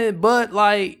I'm saying? But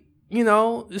like, you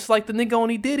know, it's like the nigga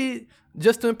only did it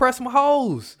just to impress some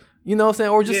hoes. You know what I'm saying?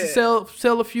 Or just to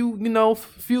sell a few, you know,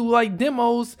 few like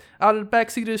demos out of the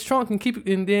backseat of his trunk and keep it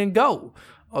and then go.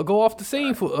 Or go off the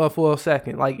scene for a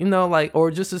second. Like, you know, like,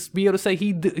 or just to be able to say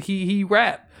he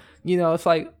rap. You know, it's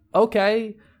like,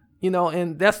 okay, you know,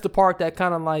 and that's the part that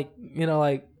kind of like, you know,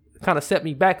 like kind of set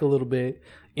me back a little bit.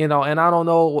 You know, and I don't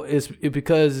know, it's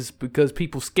because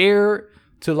people scared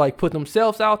to like put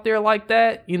themselves out there like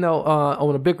that, you know,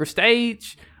 on a bigger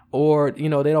stage, or, you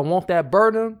know, they don't want that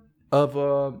burden of,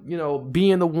 you know,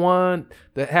 being the one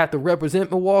that had to represent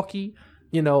Milwaukee.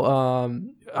 You know,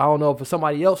 I don't know if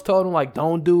somebody else told them like,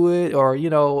 don't do it, or, you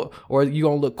know, or you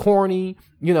gonna look corny,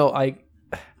 you know, like,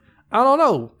 I don't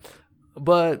know,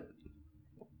 but,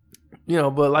 you know,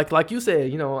 but like you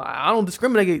said, you know, I don't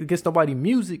discriminate against nobody's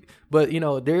music, but, you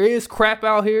know, there is crap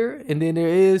out here, and then there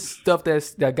is stuff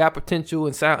that got potential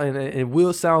and sound and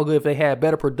will sound good if they had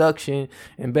better production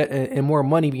and more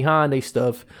money behind their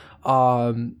stuff.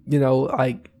 You know,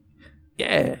 like,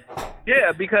 yeah,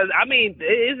 because I mean,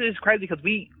 it's crazy because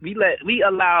we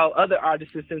allow other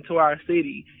artists into our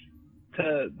city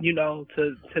to, you know,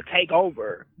 to take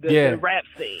over the rap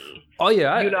scene. Oh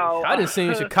yeah, you know, I didn't see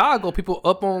in Chicago people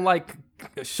up on like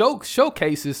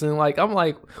showcases, and like I'm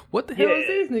like, what the hell is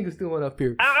these niggas doing up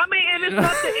here? I mean, and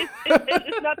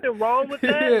it's nothing wrong with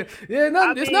that. There's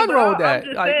nothing wrong with that. I'm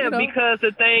just saying, you know, because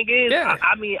the thing is,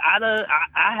 I mean,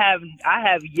 I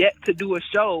have yet to do a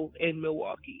show in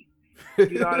Milwaukee.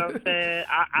 You know what I'm saying?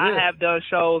 I have done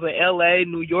shows in LA,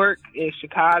 New York, and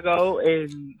Chicago,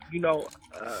 and, you know,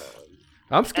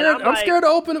 I'm scared. I'm scared to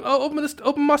open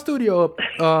my studio up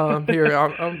here.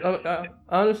 I'm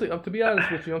honestly, to be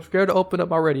honest with you, I'm scared to open up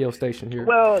my radio station here.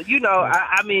 Well, you know,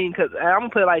 I mean, because I'm gonna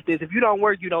put it like this: if you don't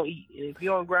work, you don't eat. And if you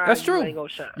don't grind, that's true. You ain't gonna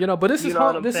shine. You know, but this is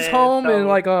home. This is home, so, and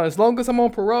like as long as I'm on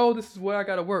parole, this is where I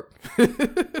gotta work. Yeah,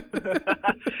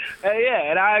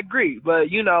 and I agree. But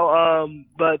you know,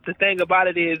 but the thing about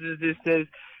it is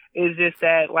just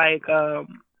that like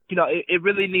you know, it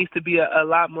really needs to be a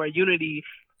lot more unity.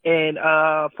 And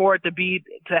for it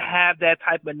to have that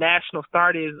type of national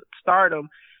stardom,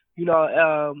 you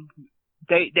know,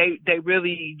 they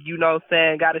really, you know,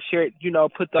 saying got to share, you know,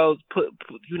 put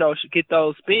you know, get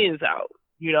those spins out,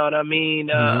 you know what I mean,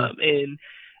 and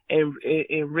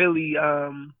really,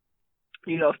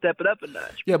 you know, step it up a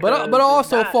notch. Yeah, but I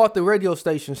also fought the radio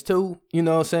stations too, you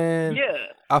know what I'm saying? Yeah,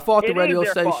 I fought the radio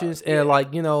stations, and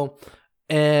like, you know,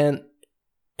 and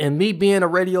me being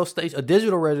a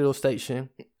digital radio station.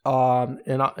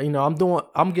 And I, you know,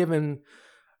 I'm giving,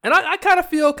 and I kind of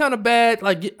feel kind of bad,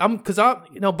 like you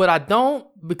know, but I don't,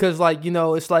 because like, you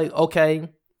know, it's like, okay,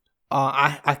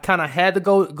 I kind of had to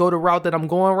go the route that I'm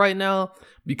going right now,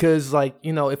 because like,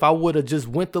 you know, if I would have just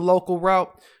went the local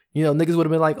route, you know, niggas would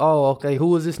have been like, oh, okay,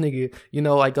 who is this nigga? You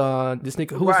know, like, this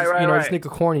nigga, who's this, you know, this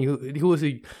nigga corny, who is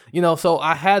he? You know, so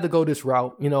I had to go this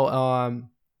route, you know,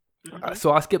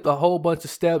 so I skipped a whole bunch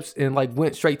of steps and like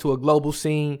went straight to a global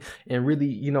scene and really,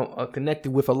 you know,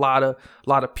 connected with a lot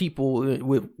of people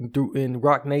in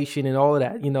Rock Nation and all of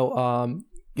that, you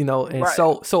know, and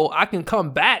so I can come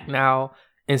back now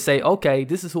and say, okay,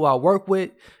 this is who I work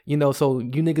with, you know, so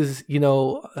you niggas, you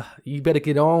know, you better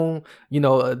get on, you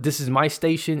know, this is my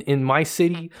station in my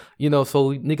city, you know,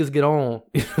 so niggas get on.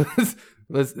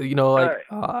 Let's, you know, like,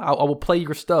 I will play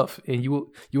your stuff and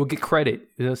you will get credit,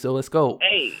 you know, so let's go.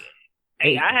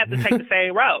 Hey, I have to take the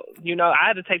same route. You know, I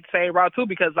had to take the same route too,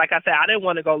 because like I said, I didn't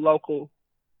want to go local,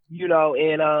 you know,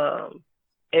 and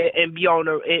be on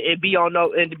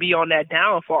that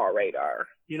downfall radar.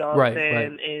 You know what I'm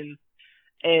saying? Right.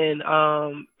 And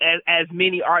as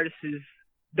many artists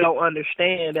don't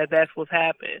understand that that's what's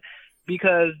happening,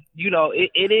 because, you know,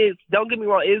 it is, don't get me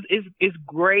wrong, it's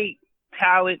great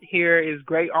talent here, is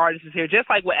great artists here,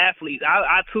 just like with athletes.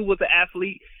 I too was an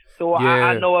athlete. So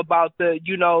I know about the,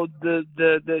 you know, the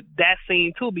that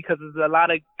scene too, because there's a lot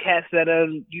of cats that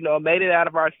you know, made it out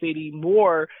of our city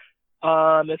more,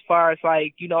 as far as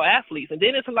like, you know, athletes. And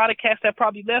then there's a lot of cats that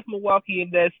probably left Milwaukee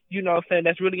and that's, you know, saying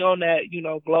that's really on that, you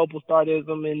know, global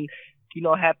stardom and, you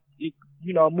know, have, you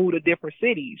know, move to different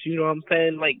cities. You know what I'm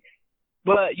saying? Like,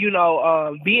 but, you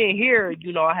know, being here,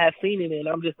 you know, I have seen it, and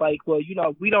I'm just like, well, you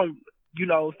know, we don't, you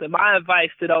know, so my advice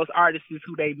to those artists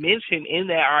who they mentioned in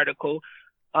that article,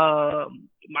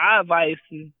 my advice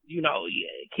is, you know,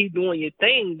 keep doing your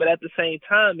thing, but at the same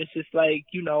time, it's just like,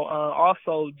 you know,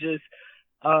 also just,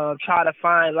 try to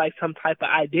find like some type of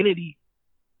identity,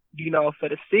 for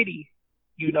the city,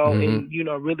 and,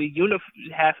 really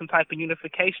have some type of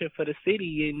unification for the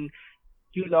city and,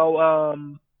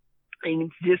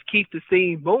 and just keep the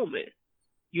scene booming.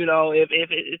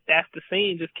 If that's the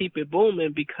scene, just keep it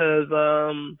booming because,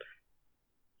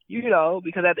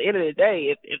 because at the end of the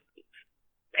day, if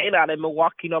they're not in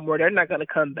Milwaukee no more, they're not going to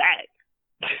come back.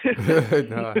 They're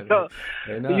not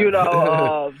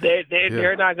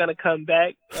going to come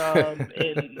back.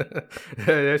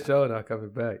 They're sure not coming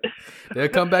back. They'll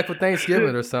come back for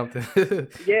Thanksgiving or something.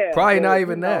 Yeah, probably not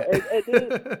even that.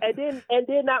 And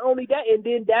then not only that, and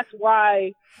then that's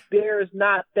why there's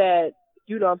not that,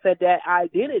 that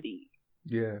identity.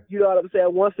 Yeah. You know what I'm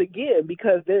saying? Once again,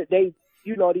 because they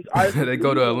these artists. They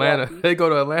go to Atlanta. They go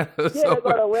to Atlanta. Yeah, they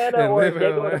go to Atlanta or they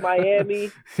go to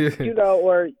Miami.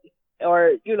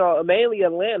 Or mainly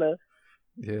Atlanta.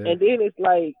 Yeah. And then it's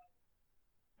like,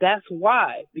 that's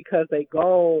why, because they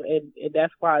go and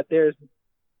that's why there's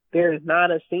not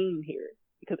a scene here,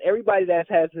 because everybody that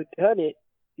has done it,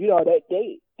 that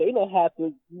they don't have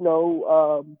to,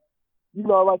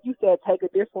 like you said, take a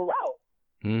different route.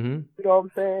 Mm-hmm. You know what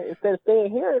I'm saying? Instead of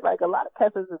staying here, like a lot of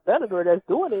cats that's done it or that's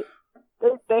doing it,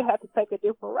 they have to take a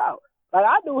different route. Like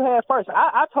I knew head first.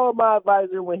 I told my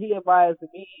advisor when he advised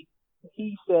me,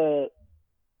 he said,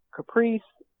 Caprice,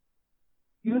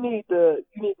 you need to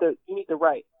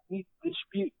write. You need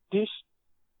to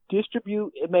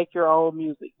distribute and make your own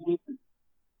music. You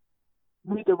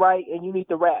need to write and you need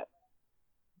to rap.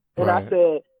 And right. I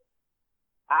said,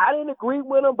 I didn't agree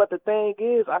with him, but the thing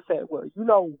is, I said, well, you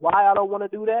know why I don't want to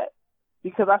do that?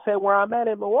 Because I said, where I'm at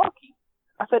in Milwaukee,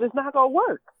 I said, it's not going to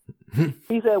work.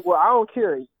 He said, well, I don't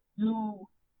care. You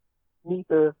need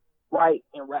to write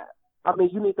and rap. I mean,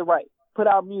 you need to write, put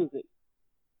out music,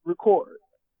 record.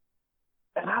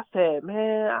 And I said,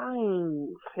 man, I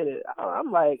ain't finna.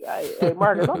 I'm like, hey,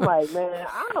 Marcus, I'm like, man,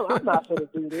 I'm not finna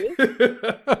do this.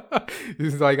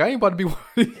 He's like, I ain't about to be one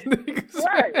of these niggas.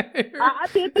 Right. I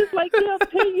did this like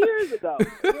 10 years ago.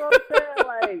 You know what I'm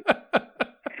saying? Like,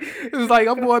 it's like,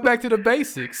 I'm going back to the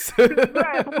basics.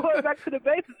 Right, I'm going back to the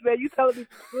basics, man. You telling me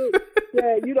the truth.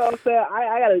 Yeah, you know what I'm saying?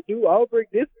 I got to do over.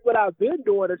 This is what I've been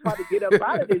doing to try to get up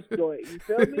out of this joint. You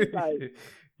feel me? Like,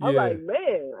 I'm like,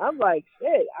 man, I'm like,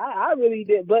 shit, I really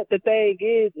did. But the thing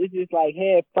is, it's just like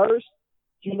head first,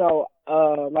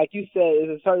 like you said,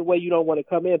 there's a certain way you don't want to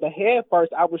come in. But head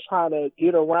first, I was trying to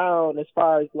get around as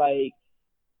far as like,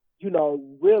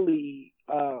 really,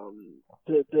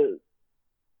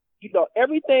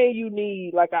 everything you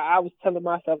need. Like I was telling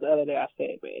myself the other day, I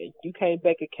said, man, you can't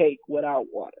bake a cake without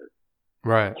water.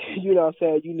 Right. You know what I'm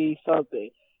saying? You need something.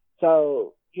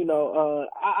 So,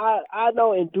 I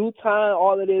know in due time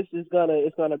all of this is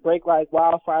gonna break like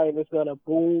wildfire and it's gonna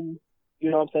boom. You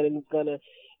know what I'm saying? And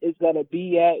it's gonna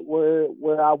be at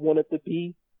where I want it to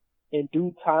be in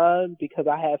due time because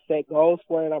I have set goals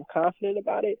for it and I'm confident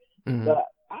about it. Mm-hmm. But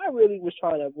I really was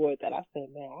trying to avoid that. I said,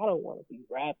 man, I don't want to be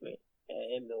rapping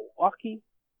in Milwaukee.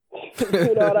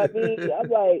 You know what I mean? I'm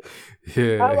like,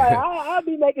 I'll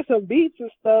be making some beats and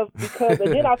stuff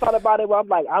and then I thought about it where I'm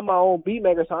like, I'm my own beat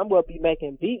maker, so I'm going to be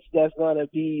making beats that's going to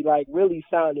be like really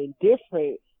sounding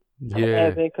different. Yeah.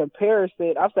 As in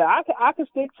comparison, I said, I can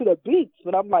stick to the beats,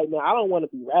 but I'm like, man, I don't want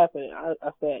to be rapping. I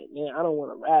said, man, I don't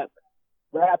want to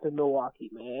rap in Milwaukee,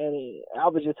 man. And I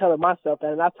was just telling myself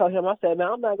that, and I told him, I said, man,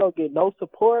 I'm not gonna get no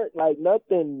support, like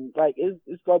nothing, like it's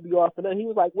gonna be off and on. He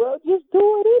was like, well, just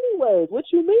do it anyways.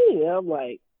 What you mean? And I'm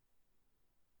like,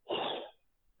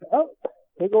 oh,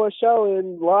 they're going to show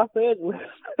in Los Angeles.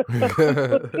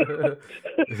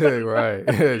 Right,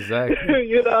 exactly.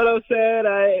 You know what I'm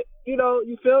saying?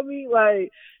 You feel me?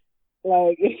 Like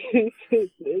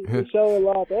it's a show in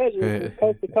Los Angeles, it's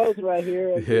coast to coast right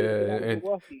here.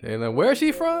 And where's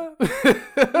she from?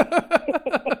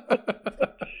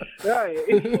 Right.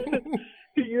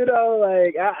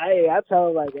 I tell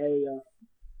them like, hey,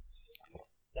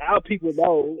 now people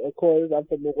know, of course, I'm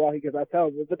from Milwaukee because I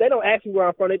tell them, but they don't ask me where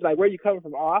I'm from. They're like, where you coming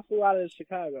from? Oh, I flew out of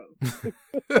Chicago.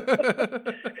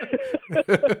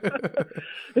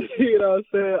 You know what I'm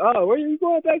saying? Oh, where are you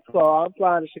going back to? Oh, I'm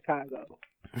flying to Chicago.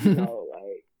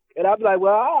 And I'm like,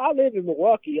 well, I live in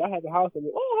Milwaukee. I have a house in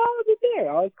Milwaukee. Oh, how is it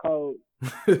there? Oh, it's cold.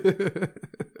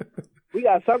 We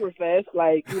got Summerfest,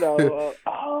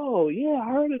 oh yeah,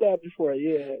 I heard of that before.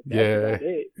 Yeah, that's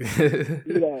it.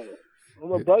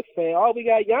 I'm a Bucks fan. Oh, we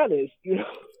got Giannis.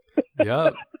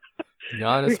 Yep.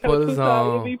 Giannis put his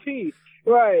on MVP,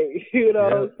 right?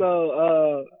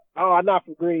 So I'm not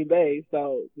from Green Bay,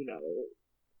 so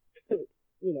but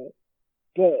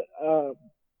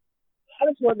I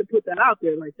just wanted to put that out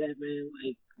there like that, man.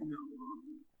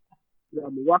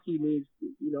 Milwaukee needs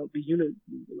be unity.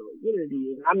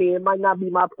 And I mean, it might not be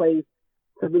my place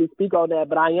to really speak on that,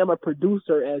 but I am a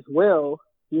producer as well,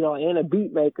 and a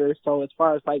beat maker. So as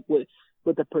far as like with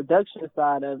the production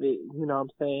side of it,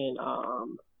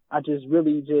 I just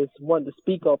really just wanted to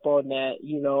speak up on that,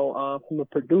 from a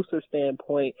producer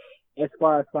standpoint, as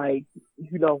far as like,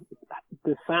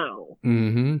 the sound,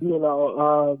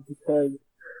 because,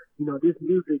 this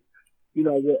music,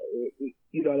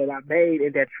 that I made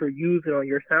and that you're using on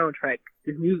your soundtrack,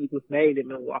 this music was made in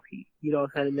Milwaukee,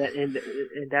 and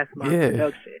that's my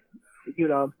production,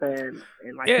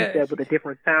 And like you said, with the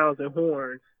different sounds and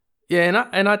horns. Yeah.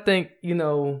 And I think,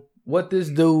 what this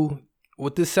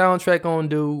soundtrack gonna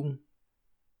do,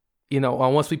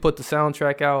 once we put the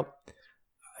soundtrack out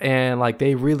and like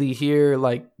they really hear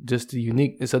like just the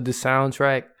uniqueness of this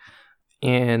soundtrack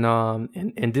and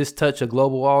this touch a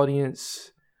global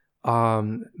audience,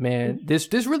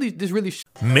 this really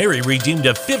Mary redeemed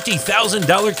a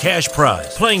 $50,000 cash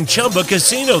prize playing Chumba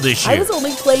Casino this year. I was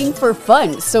only playing for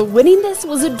fun, so winning this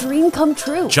was a dream come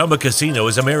true. Chumba Casino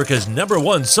is America's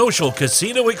 #1 social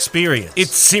casino experience.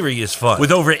 It's serious fun.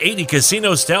 With over 80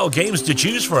 casino-style games to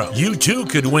choose from, you too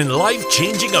could win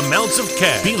life-changing amounts of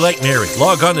cash. Be like Mary.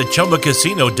 Log on to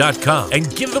ChumbaCasino.com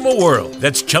and give them a whirl.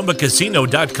 That's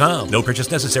ChumbaCasino.com. No purchase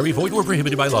necessary. Void where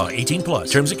prohibited by law. 18+.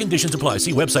 Terms and conditions apply.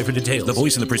 See website for details. The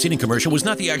voice in the preceding commercial was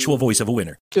not the actual voice of a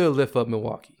winner. Should lift up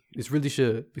Milwaukee. It really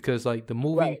should, because like the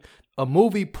movie, a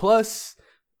movie plus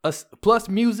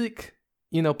music,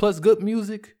 plus good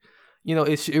music,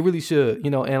 it really should,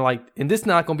 and this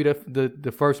not gonna be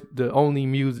the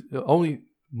only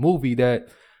movie that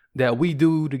we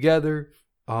do together.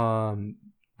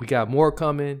 We got more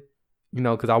coming,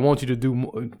 because I want you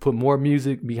to put more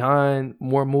music behind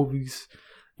more movies.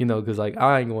 Because like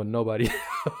I ain't going to nobody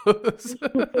else.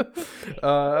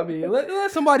 I mean,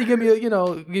 let somebody give me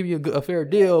a fair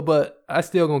deal, but I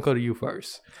still gonna go to you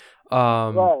first.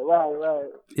 Right.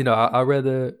 I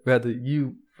rather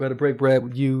break bread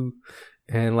with you,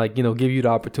 and like give you the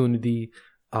opportunity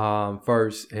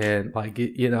first, and like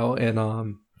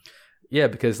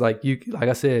because like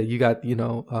I said, you got you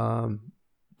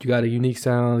got a unique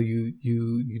sound.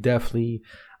 You definitely.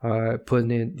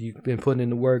 You've been putting in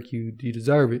the work, you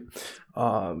deserve it.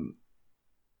 And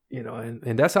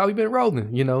that's how we've been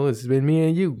rolling, it's been me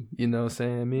and you,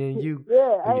 saying me and you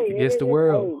against the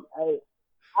world.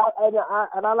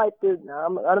 I like this.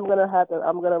 I'm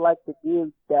gonna like to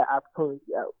give that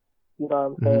opportunity out. You know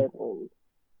what I'm saying? And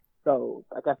so,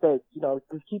 like I said,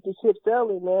 just keep the ship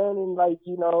sailing, man, and like,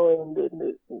 and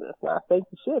let's not sink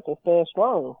the ship and stand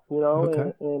strong,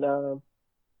 Okay. and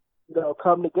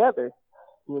come together.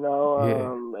 And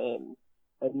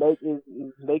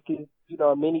make it,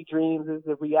 many dreams as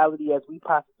a reality as we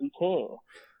possibly can,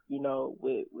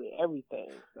 with everything.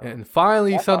 So and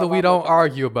finally, something we don't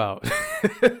argue about.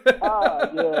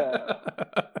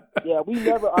 Yeah, we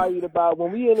never argued about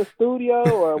when we in the studio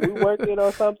or we working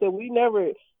on something. We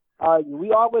never argue.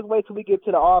 We always wait till we get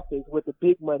to the office with the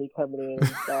big money coming in and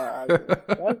start arguing.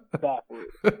 That's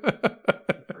backwards.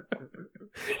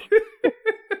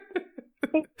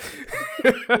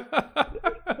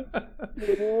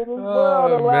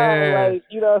 Oh, man. Like,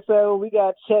 what I'm saying? We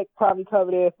got check probably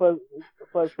coming in for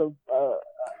some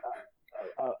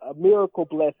a miracle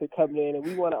blessing coming in, and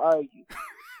we want to argue.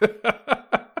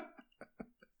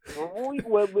 when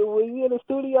we in the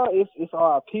studio, it's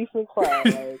all peace and quiet.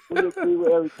 Like, we agree with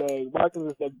everything. Marcus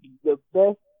is the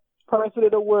best person in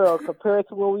the world. Compared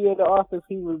to when we in the office,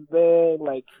 he was bad.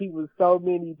 Like, he was so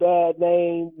many bad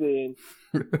names and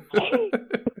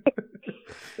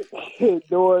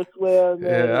doors slam.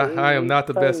 Yeah, I am not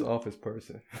the best office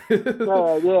person.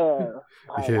 I'll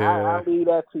leave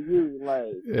that to you.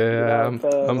 Like, yeah, I'm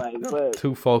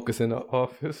too focused in the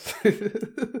office.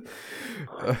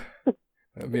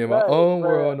 I'm in my own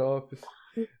world in the office.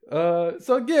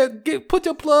 So put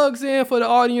your plugs in for the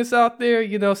audience out there.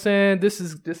 Saying this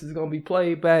is gonna be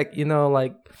played back.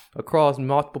 Like across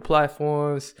multiple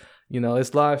platforms.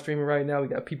 It's live streaming right now. We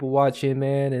got people watching,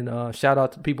 man, and shout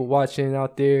out to people watching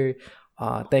out there.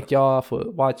 Thank y'all for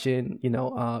watching.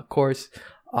 Of course.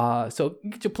 So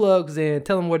get your plugs in.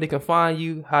 Tell them where they can find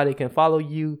you, how they can follow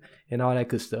you, and all that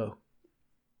good stuff.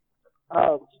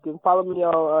 You can follow me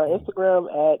on Instagram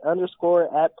at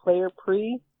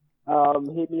 @playerpre.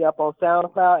 Hit me up on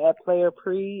SoundCloud at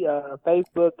 @playerpre.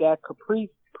 Facebook at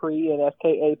Caprice Pre, and that's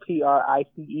KAPRICEPREE.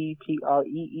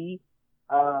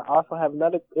 Also have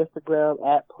another Instagram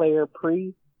at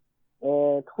 @playerpre,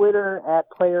 and Twitter at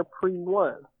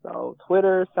 @playerpre1. So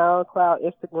Twitter, SoundCloud,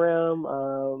 Instagram,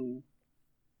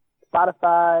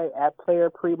 Spotify at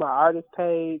 @playerpre, my artist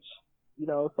page.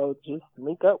 So just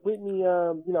link up with me.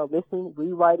 Listen,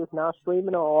 Rewrite is now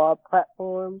streaming on all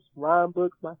platforms. Rhyme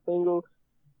Books, my single,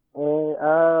 and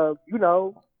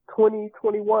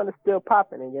 2021 is still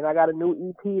popping. And then I got a new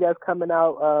EP that's coming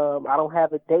out. I don't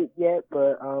have a date yet,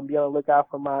 but be on the lookout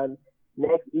for my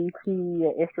next EP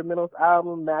and instrumentals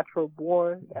album, Natural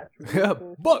Born.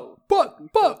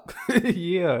 Buck.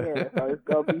 Yeah. So it's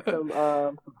gonna be some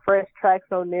fresh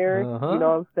tracks on there. You know what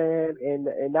I'm saying,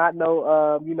 and not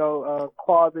no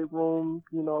closet room,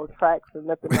 tracks or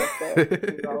nothing like that.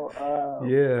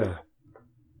 Yeah.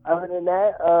 Other than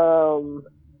that,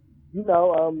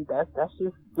 that's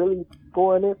just really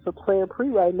going in for Player Pre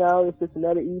right now. It's just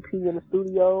another EP in the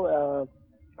studio.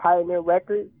 Pioneer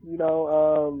Records,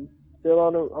 still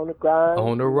on the grind.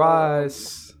 On the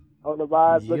rise.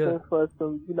 Looking for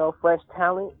some, fresh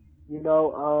talent,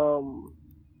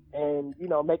 and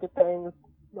making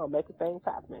things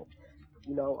happen.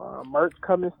 Merch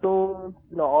coming soon,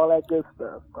 all that good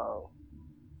stuff. So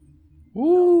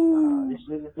it's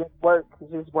just work.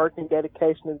 It's just work and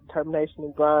dedication and determination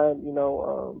and grind,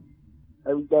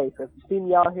 every day. So if you see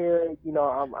me out here,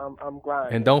 I'm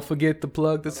grinding. And don't forget to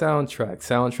plug the soundtrack.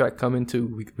 Soundtrack coming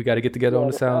too. We got to get together on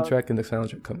the soundtrack and the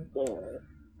soundtrack coming. Yeah.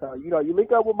 So, you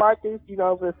link up with Marcus,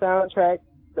 for the soundtrack.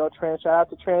 Shout out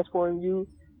to Transform You.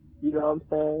 You know what I'm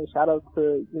saying? Shout out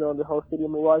to, the whole city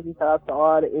of Milwaukee. Shout out to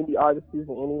all the indie artists and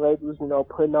indie labels,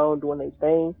 putting on, doing their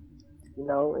thing, and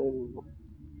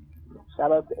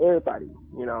shout out to everybody,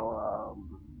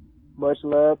 much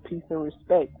love, peace, and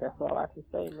respect. That's all I can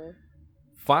say, man.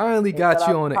 Finally got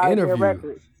you on an interview.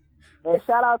 Records. And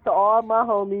shout out to all my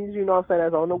homies,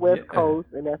 that's on the West Coast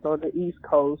and that's on the East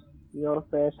Coast.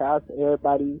 Shout out to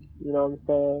everybody,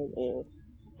 and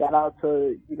shout out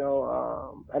to,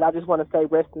 and I just want to say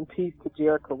rest in peace to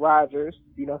Jerica Rogers,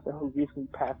 who recently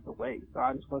passed away. So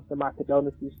I just want to send my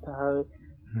condolences to her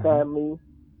family,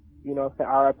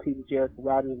 RIP to Jerica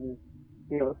Rogers,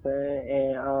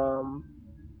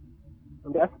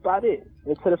 and that's about it.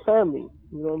 And to the family,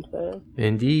 you know what I'm saying?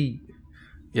 Indeed.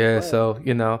 Yeah, right. So,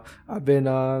 I've been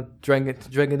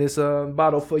drinking this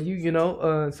bottle for you,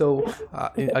 so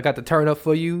I got to turn up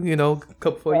for you,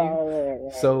 cup for you.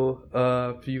 Right. So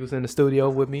if you was in the studio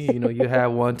with me, you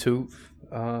have one too.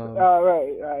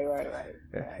 Right.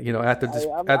 After this,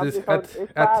 it's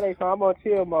Friday, so I'm on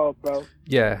chill mode, bro.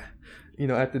 Yeah,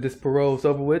 after this parole's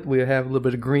over with, we'll have a little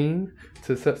bit of green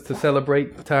to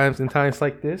celebrate times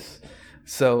like this.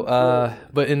 So,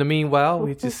 but in the meanwhile,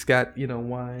 we just got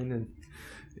wine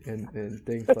and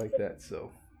things like that.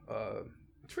 So,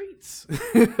 treats.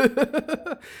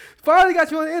 Finally got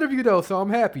you on the interview though, so I'm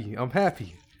happy.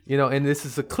 And this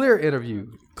is a clear interview,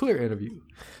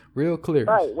 real clear.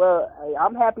 Right. Well,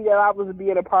 I'm happy that I was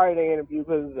being a part of the interview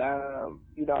because,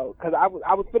 because I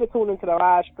was finna tune into the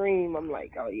live stream. I'm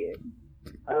like, oh yeah.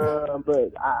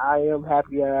 But I am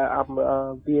happy that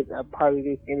I'm being a part of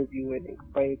this interview and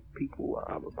explaining to people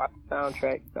about the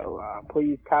soundtrack. So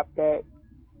please cop that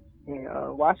and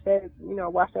watch that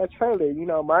trailer.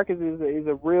 Marcus is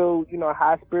a real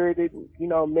high spirited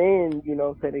man.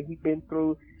 Said that he's been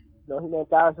through. He done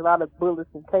dodged a lot of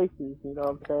bullets and cases. You know what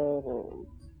I'm saying? And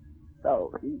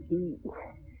so he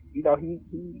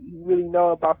really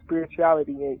know about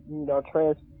spirituality and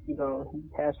he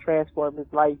has transformed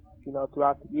his life.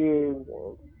 Throughout the years,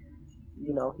 and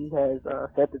he has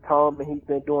set the tone, and he's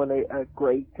been doing a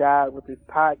great job with his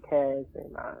podcast,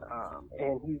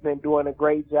 and he's been doing a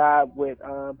great job with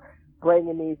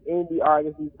bringing these indie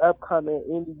artists, these upcoming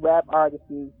indie rap artists,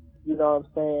 and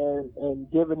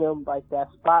giving them like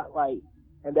that spotlight,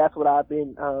 and that's what I've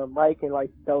been liking, like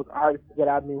those artists that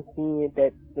I've been seeing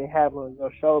that they have on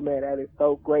your show, man. That is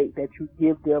so great that you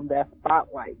give them that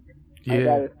spotlight. Yeah. And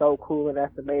that is so cool and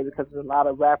that's amazing because there's a lot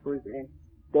of rappers and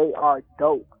they are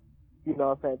dope.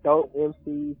 Dope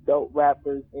MCs, dope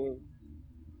rappers, and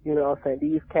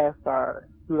these cats are,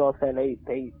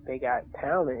 they got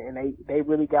talent and they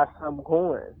really got something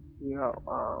going.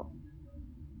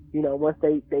 Once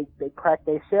they crack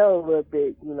their shell a little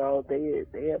bit,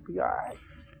 they'll be alright.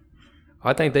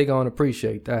 I think they gonna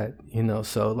appreciate that,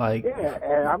 so like. Yeah,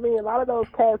 and I mean, a lot of those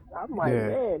cats, I'm like,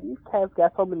 man, these cats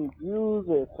got so many views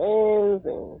and fans,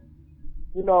 and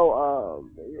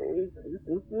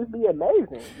it'd be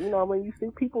amazing, when you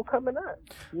see people coming up.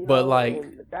 But like,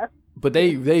 but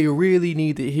they really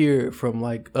need to hear it from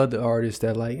like other artists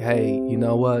that like, hey, you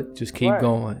know what, just keep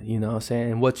going, you know what I'm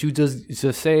saying? And what you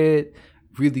just said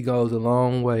really goes a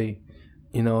long way.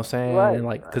 You know what I'm saying? Right. And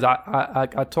like, cause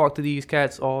I talk to these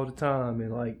cats all the time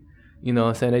and like, you know what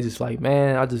I'm saying? They just like,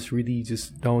 man, I just really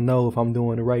just don't know if I'm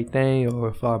doing the right thing or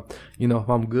if I'm, if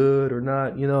I'm good or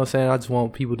not. You know what I'm saying? I just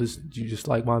want people to just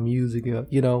like my music,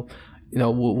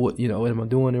 what am I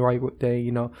doing the right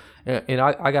thing, and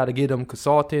I got to get them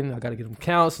consulting, I got to get them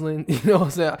counseling, what I'm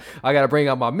saying? I got to bring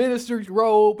out my minister's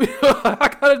robe,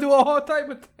 I got to do all type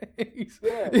of things,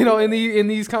 in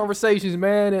these conversations,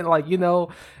 man, and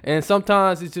and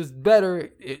sometimes it's just better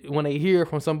when they hear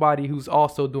from somebody who's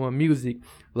also doing music,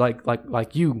 like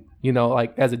you,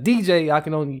 as a DJ,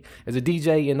 as a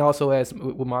DJ and also as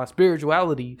with my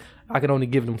spirituality, I can only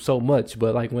give them so much.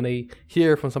 But like when they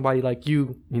hear from somebody like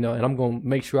you, and I'm gonna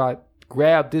make sure I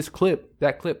grab that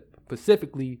clip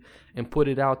specifically, and put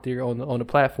it out there on the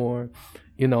platform,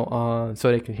 so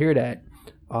they can hear that.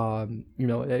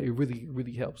 It really,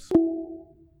 really helps.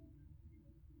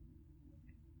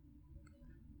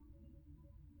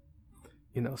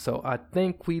 So I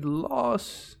think we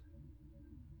lost.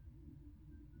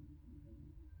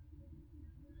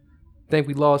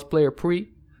 Player Pre.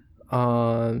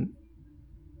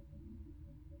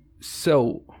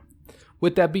 So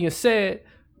with that being said,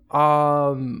 we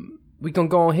gonna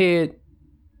go ahead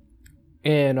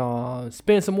and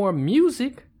spin some more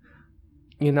music.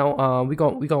 We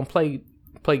gonna play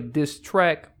this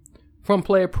track from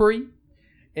Player Pre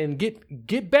and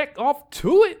get back off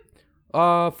to it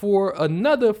for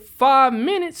another 5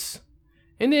 minutes,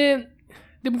 and then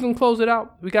we're gonna close it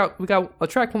out. We got a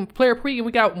track from Player Pre, and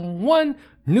we got one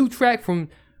new track from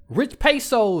Rich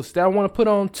Pesos that I want to put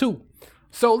on too.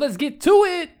 So let's get to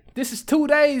it. This is 2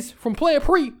 days from Player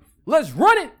Pre. Let's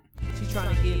run it. She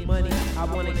tryna get money, I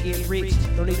wanna get rich.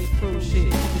 Don't need to prove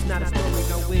shit. It's not a story,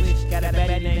 no wish. Got a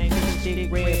bad name,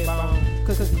 thick red bone.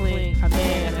 Cook clean, her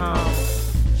man at home.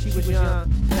 She was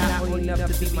young, not old enough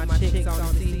to be my chick. So I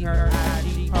don't see her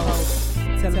IG post.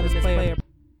 Tell this player.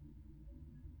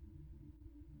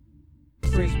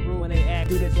 Chris Brew when they act,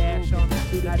 do the dash on me,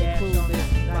 do the dash on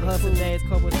this. My hustle days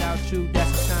come without you,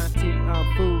 that's a time to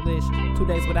I'm foolish. 2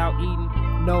 days without eating,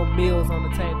 no meals on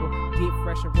the table. Get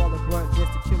fresh and roll a blunt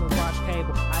just to chill and watch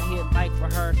cable. I hit like for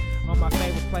her on my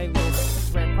favorite playlist.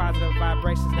 Spread positive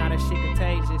vibrations, now that shit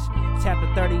contagious.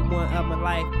 Chapter 31 of my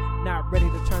life, not ready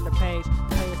to turn the page.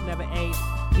 Players never age.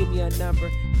 Give me a number,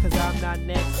 cause I'm not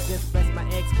next. Just bless my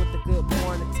ex with the good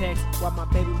morning text. While my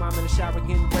baby mom in the shower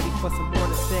getting ready for some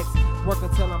morning sex. Work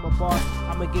until I'm a boss,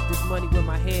 I'ma get this money with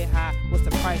my head high. What's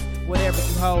the price? Whatever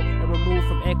you hold and remove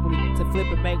from equity. To flip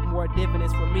and make more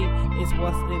dividends for me, it's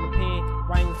what's in the pen,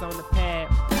 writings on the pad.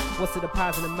 What's the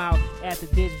deposit amount? Add the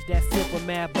digits, that's simple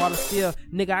math. Ball of steel,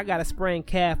 nigga, I got a sprained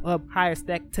calf. Up higher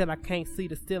stack till I can't see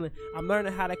the ceiling. I'm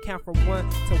learning how to count from 1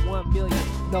 to 1 million.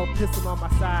 No pistol on my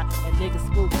side, and niggas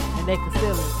spook and they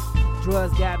concealing.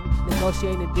 Drugs got me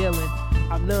negotiating and dealing.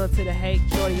 I'm numb to the hate,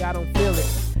 shorty, I don't feel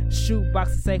it. Shoot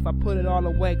box is safe, I put it all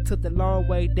away. Took the long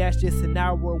way, that's just an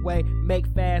hour away. Make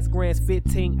fast grants,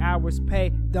 15 hours pay.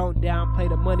 Don't downplay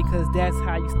the money, cause that's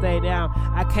how you stay down.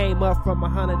 I came up from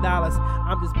 $100,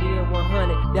 I'm just being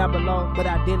 100 down below, but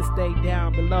I didn't stay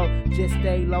down below. Just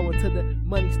stay low until the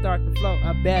money start to flow.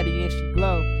 A baddie and she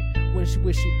glow. When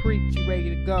she preach, she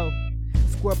ready to go.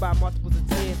 Square by multiples of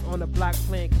 10s on the block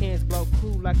playing cans blow.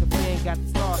 Cool like a fan, got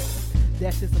the sauce.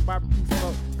 That's just some barbecue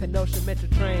smoke. Kenosha Metro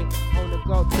train on the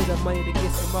go to the money to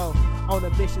get some more. On a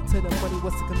mission to the money,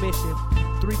 what's the commission?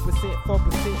 3%,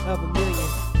 4% of a million.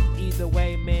 Either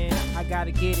way, man, I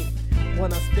gotta get it.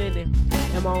 When I'm spending,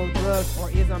 am I on drugs or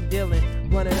is I'm dealing?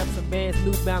 Running up some bands,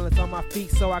 New Balance on my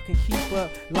feet so I can keep up.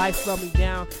 Life slowed me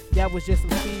down, that was just some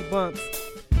speed bumps.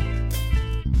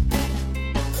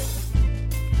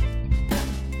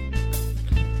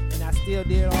 And I still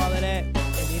did all of that and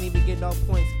didn't even get no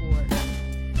points for it.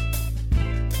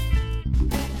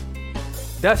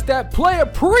 That's that Player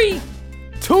Pre.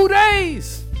 2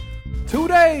 days. 2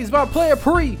 days by Player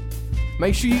Pre.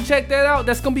 Make sure you check that out.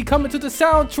 That's going to be coming to the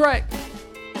soundtrack.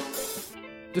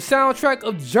 The soundtrack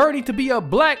of Journey to be a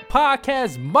Black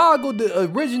Podcast Mogul, the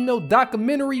original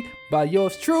documentary by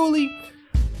yours truly.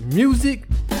 Music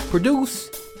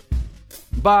produced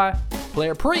by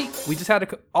Player Pre. We just had an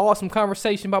awesome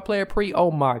conversation about Player Pre.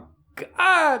 Oh my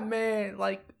God, man.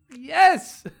 Like,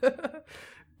 yes.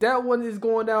 That one is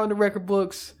going down the record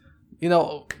books.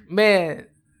 Man.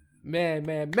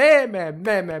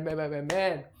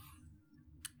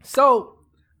 So,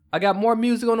 I got more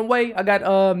music on the way. I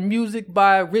got music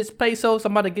by Rich Pesos.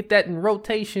 I'm about to get that in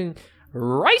rotation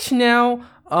right now.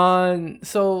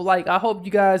 So, I hope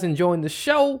you guys enjoying the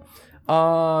show.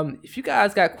 If you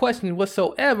guys got questions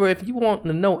whatsoever, if you want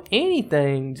to know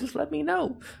anything, just let me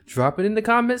know. Drop it in the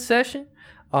comment section.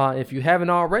 If you haven't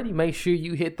already, make sure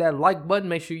you hit that like button.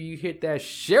 Make sure you hit that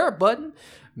share button.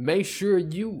 Make sure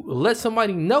you let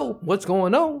somebody know what's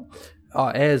going on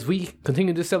as we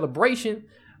continue this celebration.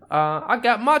 I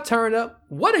got my turn up.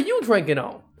 What are you drinking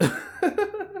on?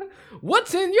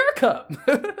 what's in your cup?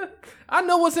 I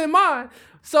know what's in mine.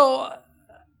 So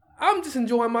I'm just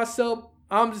enjoying myself.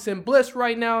 I'm just in bliss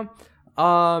right now.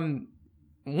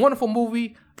 Wonderful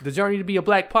movie, The Journey to Be a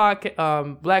Black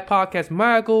Podcast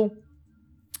Miracle.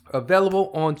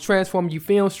 Available on Transform U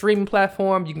Film streaming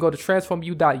platform. You can go to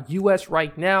transformu.us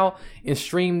right now and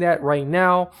stream that right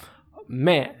now.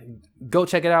 Man, go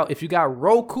check it out. If you got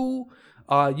Roku,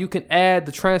 you can add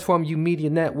the Transform U Media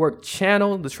Network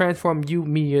channel, the Transform U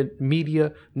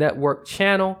Media Network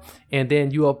channel, and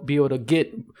then you'll be able to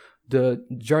get the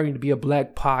Journey to Be a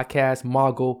Black Podcast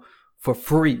Mogul for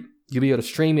free. You'll be able to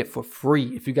stream it for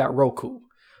free if you got Roku.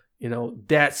 You know,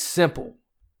 that's simple.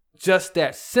 Just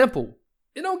that simple.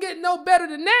 It don't get no better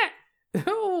than that.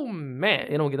 Oh, man.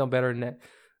 It don't get no better than that.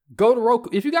 Go to Roku.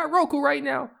 If you got Roku right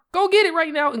now, go get it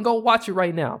right now and go watch it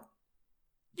right now.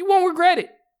 You won't regret it.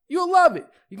 You'll love it.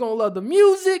 You're going to love the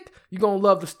music. You're going to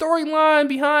love the storyline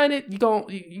behind it. You're going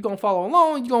to follow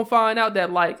along. You're going to find out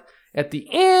that, like, at the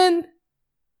end,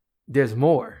 there's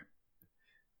more.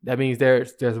 That means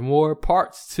there's more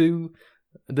parts to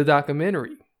the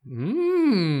documentary.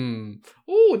 Ooh,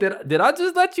 did I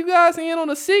just let you guys in on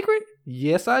a secret?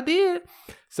 Yes, I did.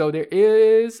 So there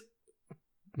is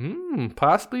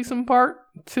possibly some part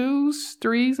 2s,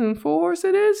 3s, and 4s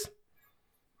it is.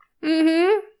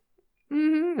 I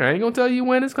ain't gonna tell you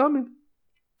when it's coming.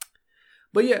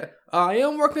 But yeah, I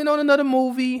am working on another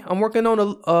movie. I'm working on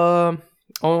a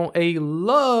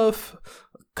love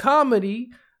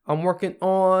comedy. I'm working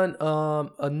on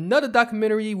another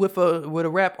documentary with a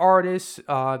rap artist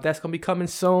that's gonna be coming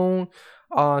soon.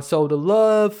 So the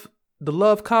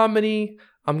love comedy,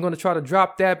 I'm gonna try to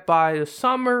drop that by the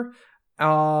summer.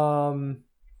 And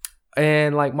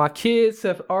like my kids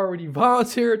have already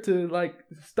volunteered to like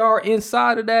star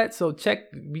inside of that. So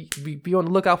be on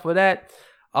the lookout for that.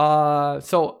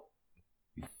 So.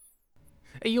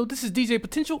 Hey, yo, this is DJ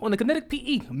Potential on the Kinetic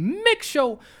PE Mix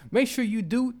Show. Make sure you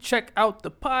do check out the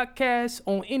podcast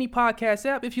on any podcast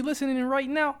app. If you're listening right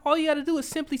now, all you got to do is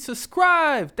simply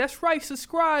subscribe. That's right,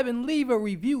 subscribe and leave a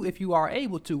review if you are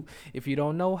able to. If you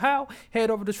don't know how, head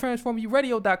over to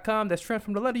transformuradio.com. That's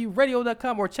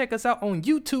transformtheletteradio.com, or check us out on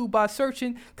YouTube by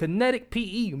searching Kinetic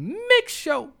PE Mix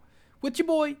Show with your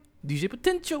boy, DJ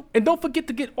Potential. And don't forget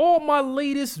to get all my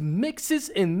latest mixes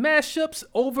and mashups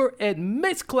over at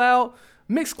Mixcloud.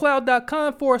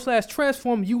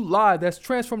 Mixcloud.com/transformu live. That's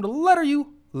transform the letter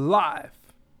U live.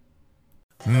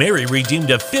 Mary redeemed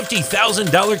a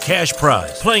 $50,000 cash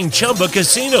prize playing Chumba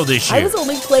Casino this year. I was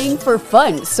only playing for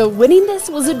fun, so winning this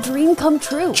was a dream come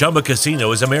true. Chumba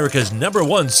Casino is America's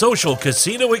 #1 social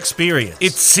casino experience.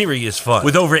 It's serious fun.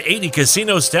 With over 80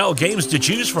 casino-style games to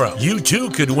choose from, you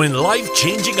too could win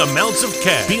life-changing amounts of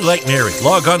cash. Be like Mary.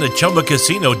 Log on to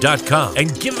ChumbaCasino.com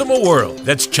and give them a whirl.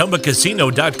 That's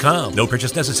ChumbaCasino.com. No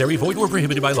purchase necessary. Void where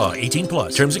prohibited by law.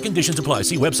 18+. Terms and conditions apply.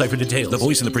 See website for details. The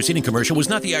voice in the preceding commercial was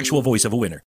not the actual voice of a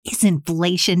winner. Is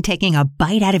inflation taking a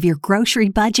bite out of your grocery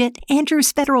budget?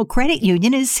 Andrews Federal Credit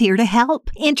Union is here to help.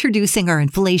 Introducing our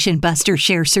Inflation Buster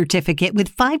Share Certificate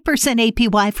with 5%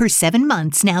 APY for 7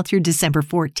 months now through December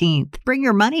 14th. Bring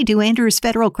your money to Andrews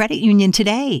Federal Credit Union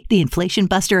today. The Inflation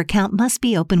Buster account must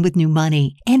be open with new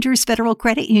money. Andrews Federal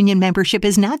Credit Union membership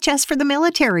is not just for the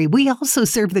military. We also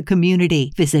serve the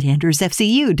community. Visit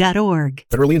andrewsfcu.org.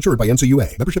 Federally insured by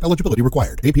NCUA. Membership eligibility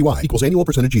required. APY equals annual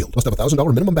percentage yield. Must have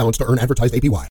 $1,000 minimum balance to earn advertised APY.